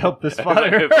would really help this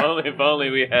fire. if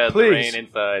only we had the Please. rain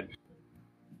inside.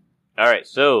 All right,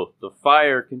 so the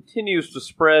fire continues to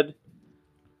spread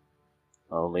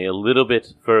only a little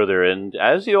bit further, and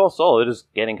as you all saw, it is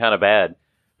getting kind of bad.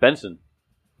 Benson,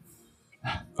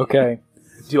 Okay.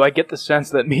 Do I get the sense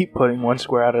that me putting one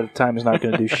square out at a time is not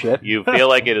going to do shit? you feel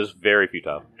like it is very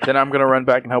futile. Then I'm going to run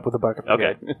back and help with the bucket.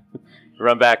 Okay.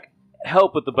 Run back,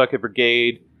 help with the bucket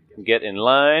brigade, get in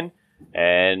line,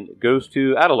 and goes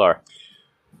to Adelar.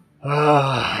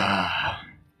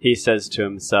 He says to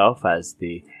himself as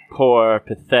the poor,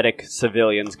 pathetic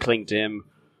civilians cling to him.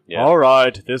 Yeah. All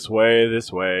right, this way,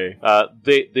 this way.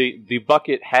 The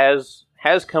bucket has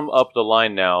come up the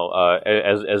line now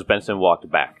as Benson walked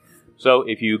back. So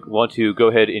if you want to go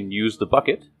ahead and use the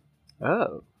bucket,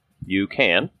 Oh, you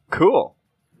can. cool.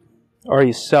 Or are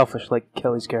you selfish like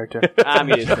Kelly's character? I'm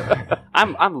used to it.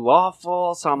 I'm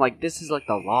lawful, so I'm like, this is like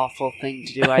the lawful thing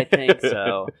to do, I think,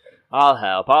 so I'll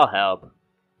help.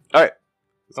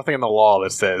 There's nothing in the law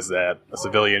that says that a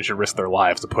civilian should risk their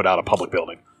lives to put out a public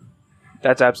building.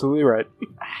 That's absolutely right.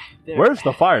 Where's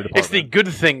the fire department? It's the good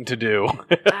thing to do.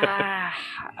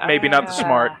 Maybe not the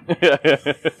smart.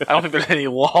 I don't think there's any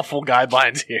lawful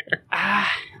guidelines here.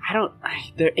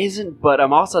 There isn't, but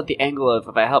I'm also at the angle of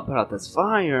if I help put out this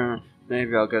fire,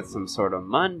 maybe I'll get some sort of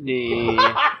money.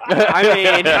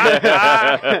 I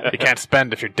You can't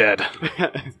spend if you're dead.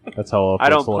 That's how I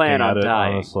don't looking plan on at it,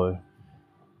 dying. honestly.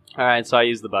 Alright, so I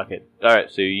use the bucket. All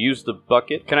right, so you use the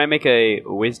bucket. Can I make a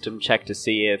wisdom check to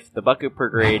see if the bucket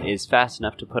brigade is fast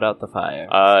enough to put out the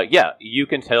fire? Yeah, you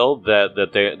can tell that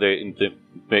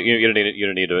you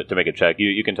don't need to make a check.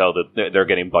 You can tell that they're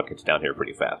getting buckets down here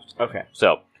pretty fast. Okay.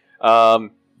 So,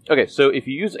 okay, so if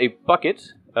you use a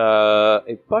bucket will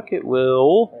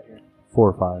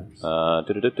 4 5s.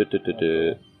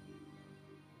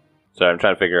 Sorry, I'm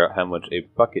trying to figure out how much a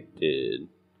bucket did.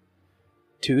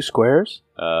 2 squares?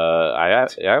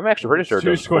 I'm actually pretty sure it 2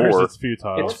 does squares, 4. it's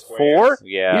futile. It's 4?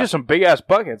 Yeah, These are some big ass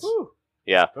buckets.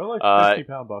 yeah. They're like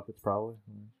 50-pound buckets, probably.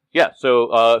 Yeah,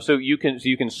 so you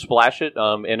can splash it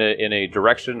in a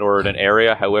direction or in an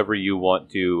area, however you want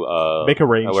to Make a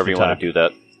ranged however you want attack. to do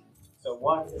that. So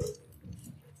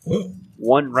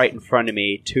one right in front of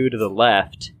me, 2 to the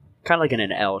left, kind of like in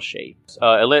an L shape.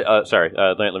 Let me go ahead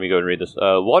and read this.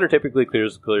 Water typically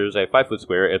clears a 5-foot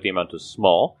square if the amount is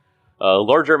small.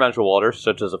 Larger amounts of water,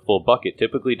 such as a full bucket,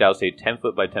 typically douse a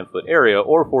 10-foot by 10-foot area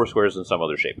or 4 squares in some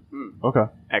other shape. Okay.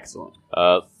 Excellent.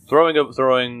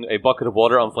 Throwing a bucket of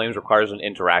water on flames requires an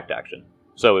interact action.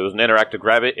 So it was an interact to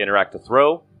grab it, interact to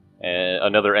throw, and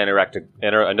another interact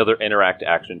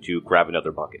action to grab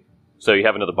another bucket. So you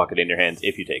have another bucket in your hands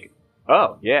if you take it.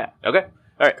 Oh, yeah. Okay. All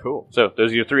right. Cool. So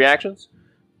those are your 3 actions.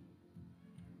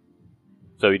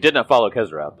 So he did not follow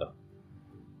Kezra out, though.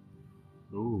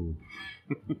 Ooh.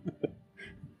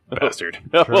 Bastard.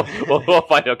 we'll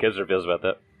find out how Kezra feels about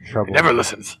that. Trouble. He never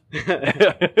listens.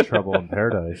 Trouble in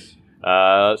paradise.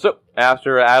 So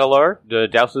after Adelar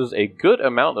douses a good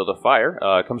amount of the fire,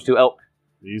 comes to Elk.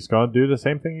 He's going to do the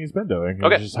same thing he's been doing. He's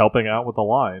Okay. just helping out with the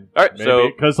line. All right, so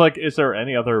Because, is there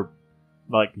any other...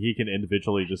 he can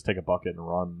individually just take a bucket and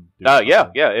run? do yeah,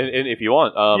 something? and if you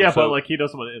want, but he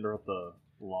doesn't want to interrupt the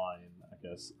line, I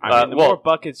guess. I mean, the well- more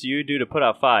buckets you do to put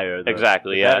out fire, the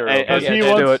exactly, the yeah. better And- it'll and be. he Just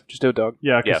wants- do it. Just do it, dog.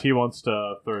 Yeah, because Yeah. he wants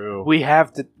to through... We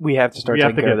have to start We have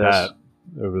taking to care get of this.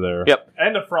 that over there. Yep.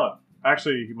 And the front.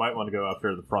 Actually, you might want to go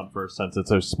after the front first since it's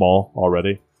so small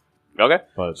already. Okay.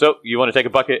 But So you want to take a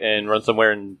bucket and run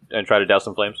somewhere and try to douse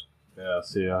some flames? yeah,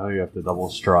 see how you have to double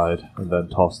stride and then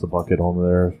toss the bucket on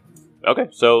there. Okay.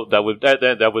 So that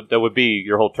would be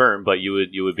your whole turn, but you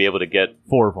would be able to get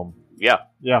 4 of them. yeah.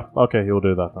 Yeah, okay, he'll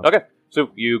do that then. Okay. So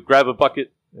you grab a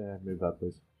bucket. Yeah, move that,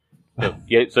 please.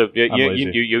 Yeah. So I'm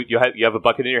lazy. you have a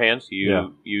bucket in your hands.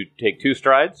 You take 2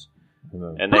 strides And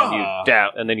then, and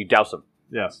then you douse them.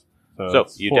 yes. So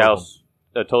it's you 4 of them. douse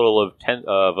a total of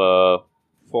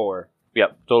 4. yeah,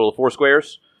 total of 4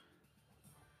 squares.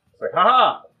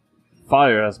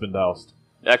 Fire has been doused.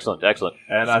 Excellent.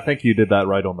 And I think you did that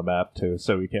right on the map, too,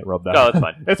 so we can't rub that. No, that's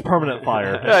fine. It's permanent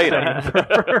fire.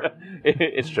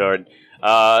 It's charred.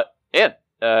 And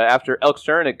after Elk's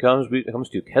turn, it comes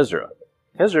to Kezra.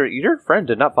 Kezra, your friend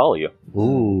did not follow you.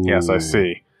 Ooh. Yes, I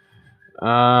see.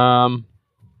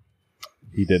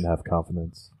 He didn't have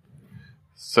confidence.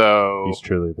 So, He's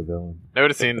truly the villain.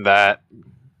 noticing that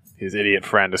his idiot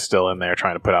friend is still in there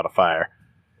trying to put out a fire.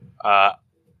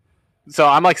 So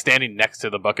I'm standing next to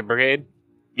the bucket brigade.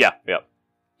 Yeah.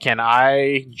 Can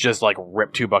I just like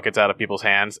rip 2 buckets out of people's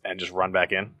hands and just run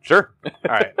back in? Sure. All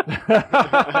right.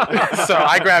 So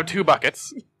I grab 2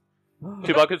 buckets.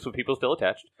 2 buckets with people still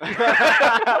attached.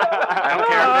 I don't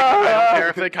care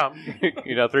if they come.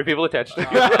 3 people attached.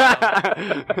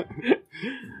 The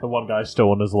one guy still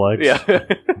on his legs. Yeah.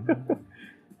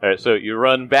 All right, so you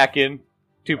run back in,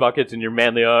 2 buckets in your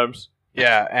manly arms.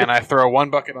 Yeah, and I throw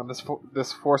 1 bucket on this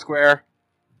 4 square.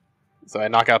 So I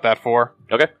knock out that 4.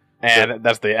 Okay. And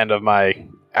that's the end of my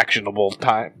actionable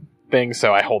time thing,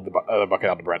 so I hold the other bucket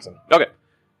out to Brenton. Okay.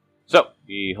 So,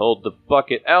 you hold the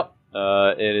bucket out.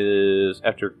 It is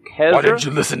after Kezra. Why didn't you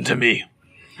listen to me?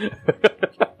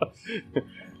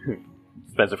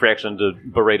 Spends a free action to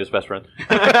berate his best friend.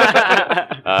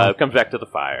 Comes back to the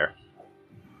fire.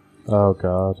 Oh,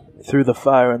 God. Through the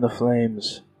fire and the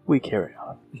flames, we carry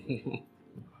on.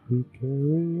 We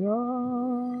carry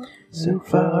on. So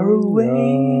far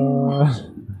away.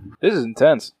 This is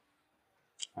intense.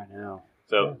 I know.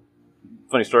 So,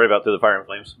 funny story about Through the Fire and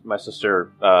Flames. My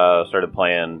sister started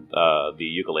playing the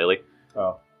ukulele,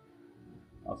 Oh.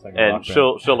 I was thinking and Rock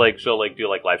Band. she'll do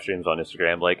like live streams on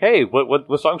Instagram, like, hey,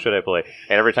 what song should I play?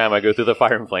 And every time I go through the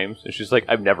Fire and Flames, and she's like,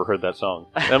 I've never heard that song.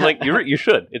 And I'm like, you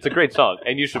should. It's a great song,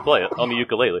 and you should play it on the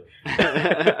ukulele.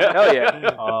 Hell yeah.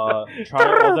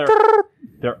 Try all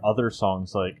their other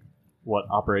songs, like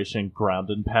Operation Ground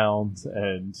and Pound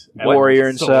and Warrior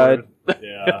Endless Inside. Sword.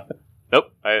 Yeah.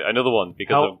 Nope, I know the one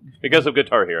because of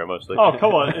Guitar Hero mostly. Oh,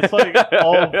 come on. It's like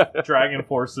all of Dragon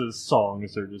Force's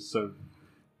songs are just so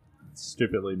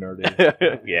stupidly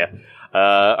nerdy. Yeah.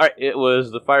 All right, it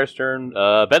was the Fire's turn.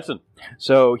 Benson.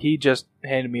 So he just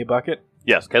handed me a bucket.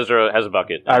 Yes, Kezra has a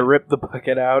bucket. I ripped the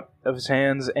bucket out of his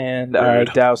hands and I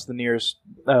doused the nearest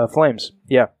flames.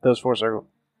 Yeah, those 4 circles.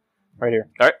 Right here.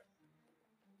 All right.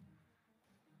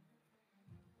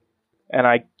 And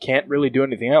I can't really do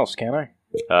anything else, can I?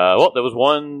 Well, there was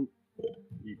one.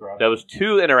 There was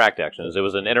 2 interact actions. There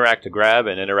was an interact to grab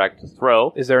and interact to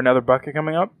throw. Is there another bucket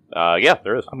coming up? Yeah,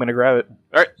 there is. I'm going to grab it.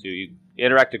 All right, so you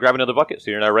interact to grab another bucket,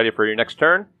 so you're now ready for your next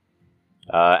turn.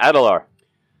 Adelar.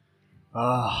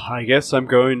 I guess I'm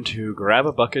going to grab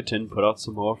a bucket and put out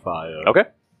some more fire. Okay.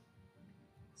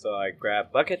 So I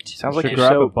grab bucket. Sounds You like should you're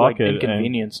grab so a bucket and-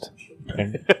 inconvenienced.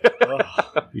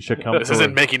 You should come This to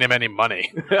isn't making him any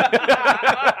money.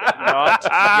 Not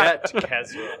yet,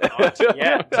 Kezra. Not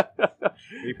yet.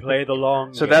 We play the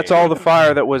long So game. that's all the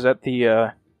fire that was at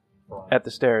the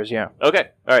stairs, yeah. Okay.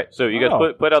 All right. So you guys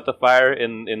Oh. put out the fire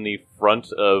in the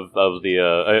front of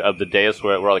the dais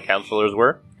where all the counselors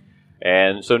were,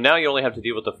 and so now you only have to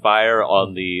deal with the fire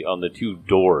on the 2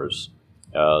 doors,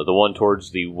 the one towards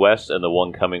the west and the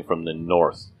one coming from the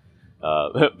north.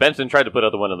 Benson tried to put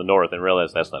out the one in the north and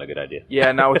realized that's not a good idea.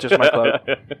 Yeah, now it's just my club.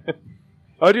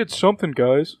 I did something,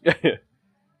 guys. All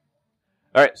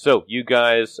right. So you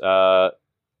guys so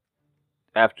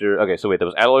wait, that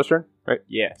was Adelar's turn, right?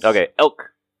 Yes. Okay.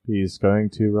 Elk. He's going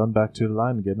to run back to the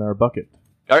line and get in our bucket.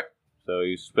 All right. So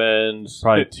he spends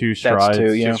Probably 2 strides.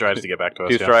 2, yeah. 2 strides to get back to us.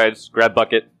 2 strides, grab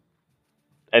bucket,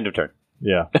 end of turn.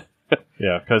 Yeah.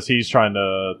 Yeah, because he's trying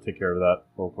to take care of that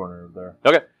whole corner over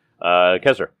there. Okay.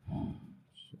 Kezra.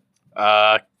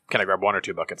 Can I grab 1 or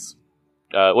 2 buckets?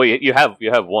 Well, you have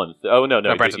one. Oh no,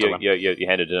 Brenton took one. you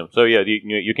handed it to him. So yeah,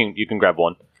 you can grab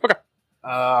one.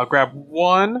 I'll grab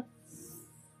 1.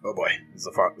 Oh boy, this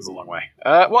is a long way.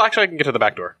 Well, actually, I can get to the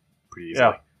back door pretty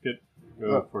easily. Yeah.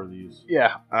 Go for these.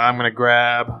 Yeah, I'm gonna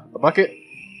grab a bucket,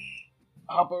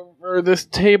 hop over this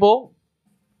table,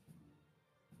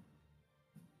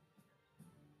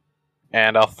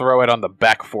 and I'll throw it on the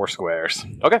back 4 squares.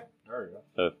 Okay. There you go.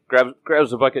 So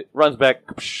grabs the bucket, runs back.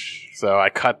 So I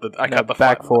cut the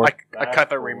back 4. I cut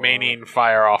the remaining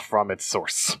fire off from its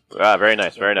source. Ah, very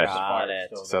nice, very nice. Got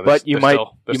it. So But you might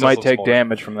there's you still might some take smolder.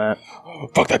 damage from that,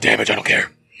 Fuck that damage, I don't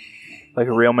care. like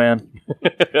a real man.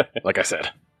 Like I said.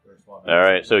 All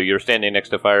right. So you're standing next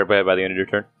to fire by the end of your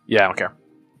turn. Yeah, I don't care.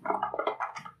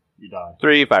 You die.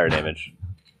 3 fire damage.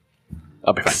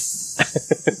 I'll be fine.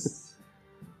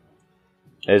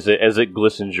 As it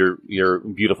glistens your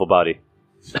beautiful body.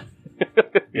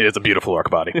 It is a beautiful orc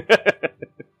body.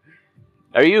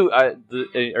 Are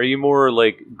you more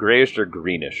like grayish or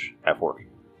greenish at 4?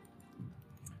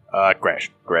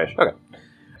 Grash. Grayish. Okay.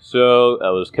 So that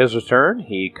was Kezra's turn.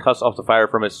 He cuts off the fire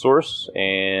from its source,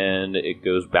 and it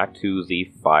goes back to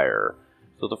the fire.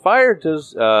 So the fire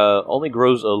does only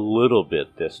grows a little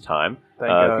bit this time Thank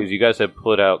God. because you guys have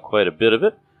put out quite a bit of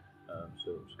it.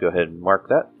 So let's go ahead and mark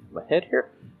that in my head here.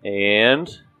 And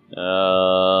I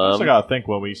also got to think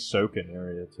when we soak an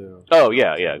area, too. oh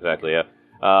yeah, exactly, yeah.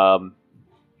 All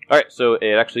All right, so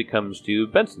it actually comes to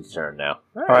Benson's turn now.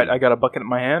 All right, I got a bucket in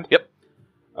my hand. Yep.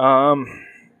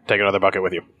 Take another bucket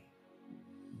with you.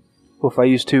 Well, if I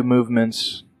use 2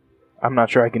 movements, I'm not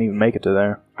sure I can even make it to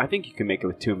there. I think you can make it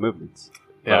with 2 movements.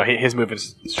 Yeah, his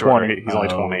movement's shorter. 20. He's only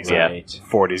 20, so yeah.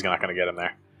 40's not going to get him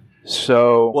there.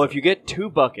 So Well, if you get 2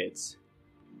 buckets,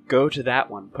 go to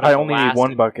that one. Put I it only need last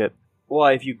 1 in- bucket.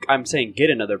 Well, I'm saying get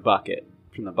another bucket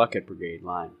from the bucket brigade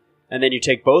line, and then you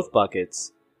take both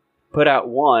buckets, put out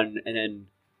one, and then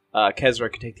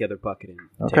Kezra can take the other bucket and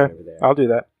take Okay, it over there. I'll do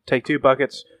that. Take 2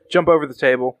 buckets, jump over the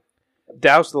table,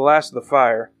 douse the last of the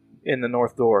fire in the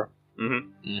north door,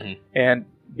 and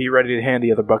be ready to hand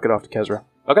the other bucket off to Kezra.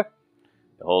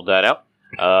 Hold that out.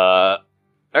 All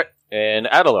right, and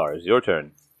Adelar, it's your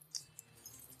turn.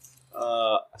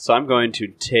 So I'm going to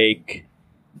take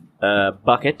a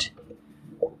bucket,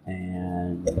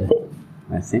 and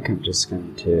I think I'm just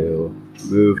going to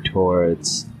move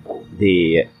towards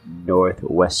the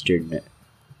northwestern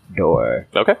door.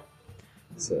 Okay.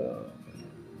 So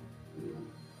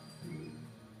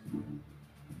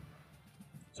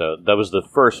that was the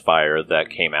first fire that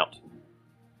came out.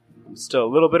 I'm still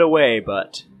a little bit away,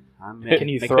 but I'm Can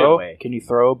you making throw? way. Can you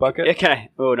throw a bucket? Yeah, can I?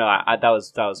 Oh no, that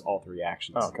was all 3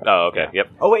 actions. Oh, okay. Oh, okay. Yep.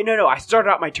 Oh wait, no, I started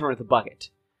out my turn with a bucket.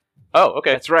 Oh,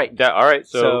 okay. That's right. All right.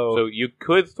 So So- you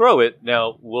could throw it.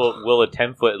 Now, will a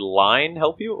 10-foot line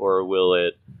help you, or will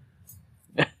it?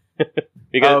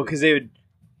 Because they would.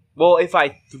 Well, if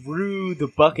I threw the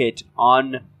bucket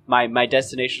on my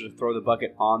destination to throw the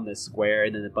bucket on the square,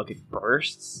 and then the bucket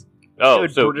bursts. oh, it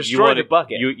would so destroy you want the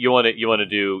bucket. You want to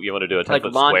do a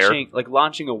 10-foot Like square.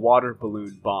 launching a water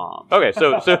balloon bomb. Okay,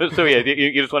 so yeah,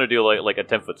 you just want to do like a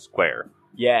 10-foot square.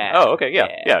 Yeah. Oh, okay, yeah.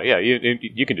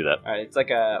 You can do that. All right, it's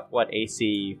like a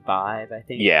AC 5, I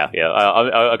think. Yeah.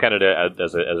 I'll kind of do it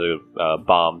as a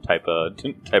bomb type of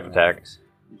attack.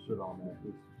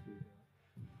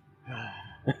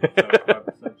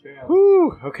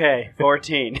 Whew, okay,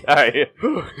 14. All right.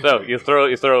 So you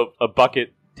throw a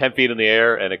bucket 10 feet in the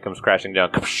air, and it comes crashing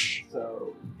down.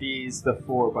 So these the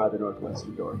 4 by the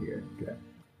northwestern door here. Okay.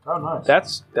 Oh, nice.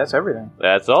 That's everything.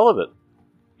 That's all of it.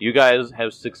 You guys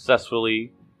have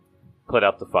successfully put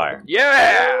out the fire.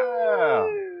 Yeah!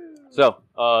 So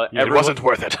It wasn't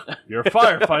worth it. You're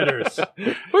firefighters.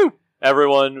 Woo!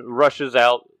 Everyone rushes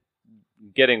out,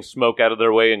 getting smoke out of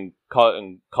their way and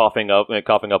coughing up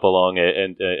along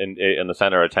in the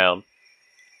center of town.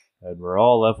 And we're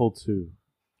all level 2.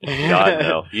 God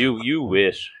no, you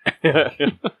wish.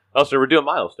 Also, we're doing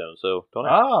milestones, so don't.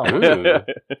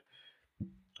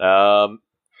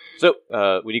 So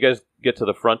when you guys get to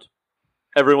the front,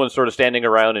 everyone's sort of standing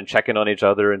around and checking on each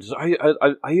other and says,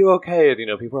 "Are you okay?"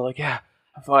 And, people are like, "Yeah,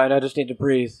 I'm fine. I just need to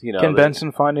breathe." Can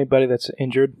Benson find anybody that's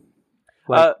injured?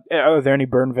 Are there any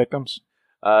burn victims?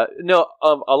 No,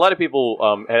 a lot of people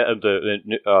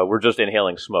were just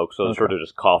inhaling smoke, so they're sort of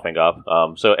just coughing up.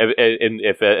 So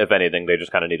if anything, they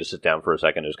just kind of need to sit down for a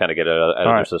second and just kind of get it out of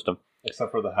their system. Except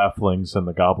for the halflings and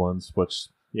the goblins, which,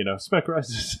 smoke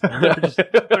rises.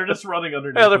 they're just running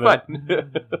underneath. Yeah, they're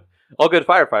fine. All good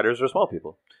firefighters are small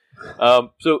people.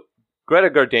 So Greta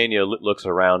Gardania looks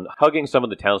around, hugging some of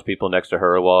the townspeople next to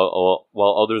her, while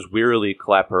others wearily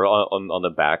clap her on the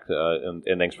back and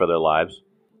thanks for their lives.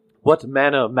 What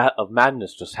manner of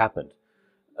madness just happened?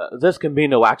 This can be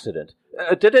no accident.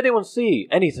 Did anyone see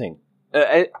anything?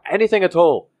 Anything at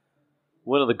all?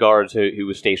 One of the guards who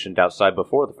was stationed outside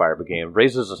before the fire began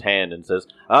raises his hand and says,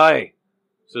 "Aye,"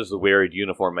 says the wearied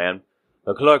uniformed man.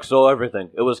 "The clerk saw everything.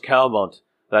 It was Calmont,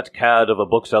 that cad of a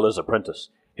bookseller's apprentice.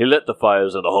 He lit the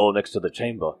fires in the hall next to the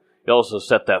chamber. He also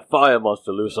set that fire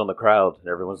monster loose on the crowd." And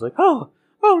everyone's like, oh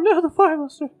no, the fire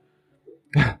monster.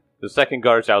 The second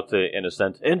guard shouts in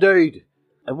assent, "Indeed,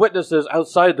 and witnesses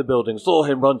outside the building saw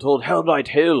him run toward Hell Knight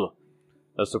Hill."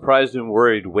 A surprised and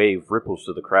worried wave ripples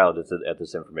through the crowd at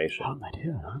this information,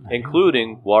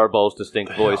 including Warball's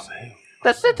distinct voice.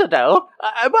 The Citadel?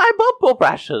 My bumble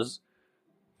brushes.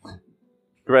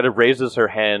 Greta raises her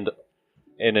hand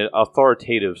in an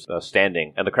authoritative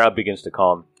standing, and the crowd begins to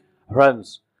calm.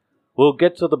 "Friends, we'll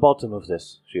get to the bottom of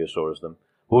this," she assures them,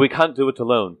 "but we can't do it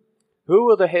alone.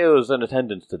 Who are the heroes in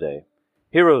attendance today?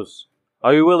 Heroes,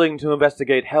 are you willing to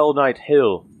investigate Hell Knight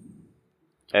Hill?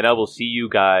 And I will see you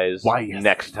guys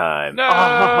next time." No!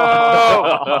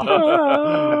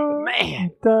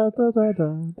 Man!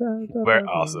 We're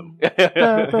awesome.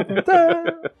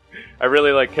 I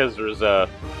really like Kezra's,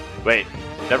 wait,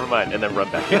 never mind, and then run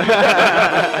back.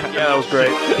 Yeah, that was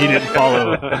great. He didn't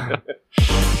follow.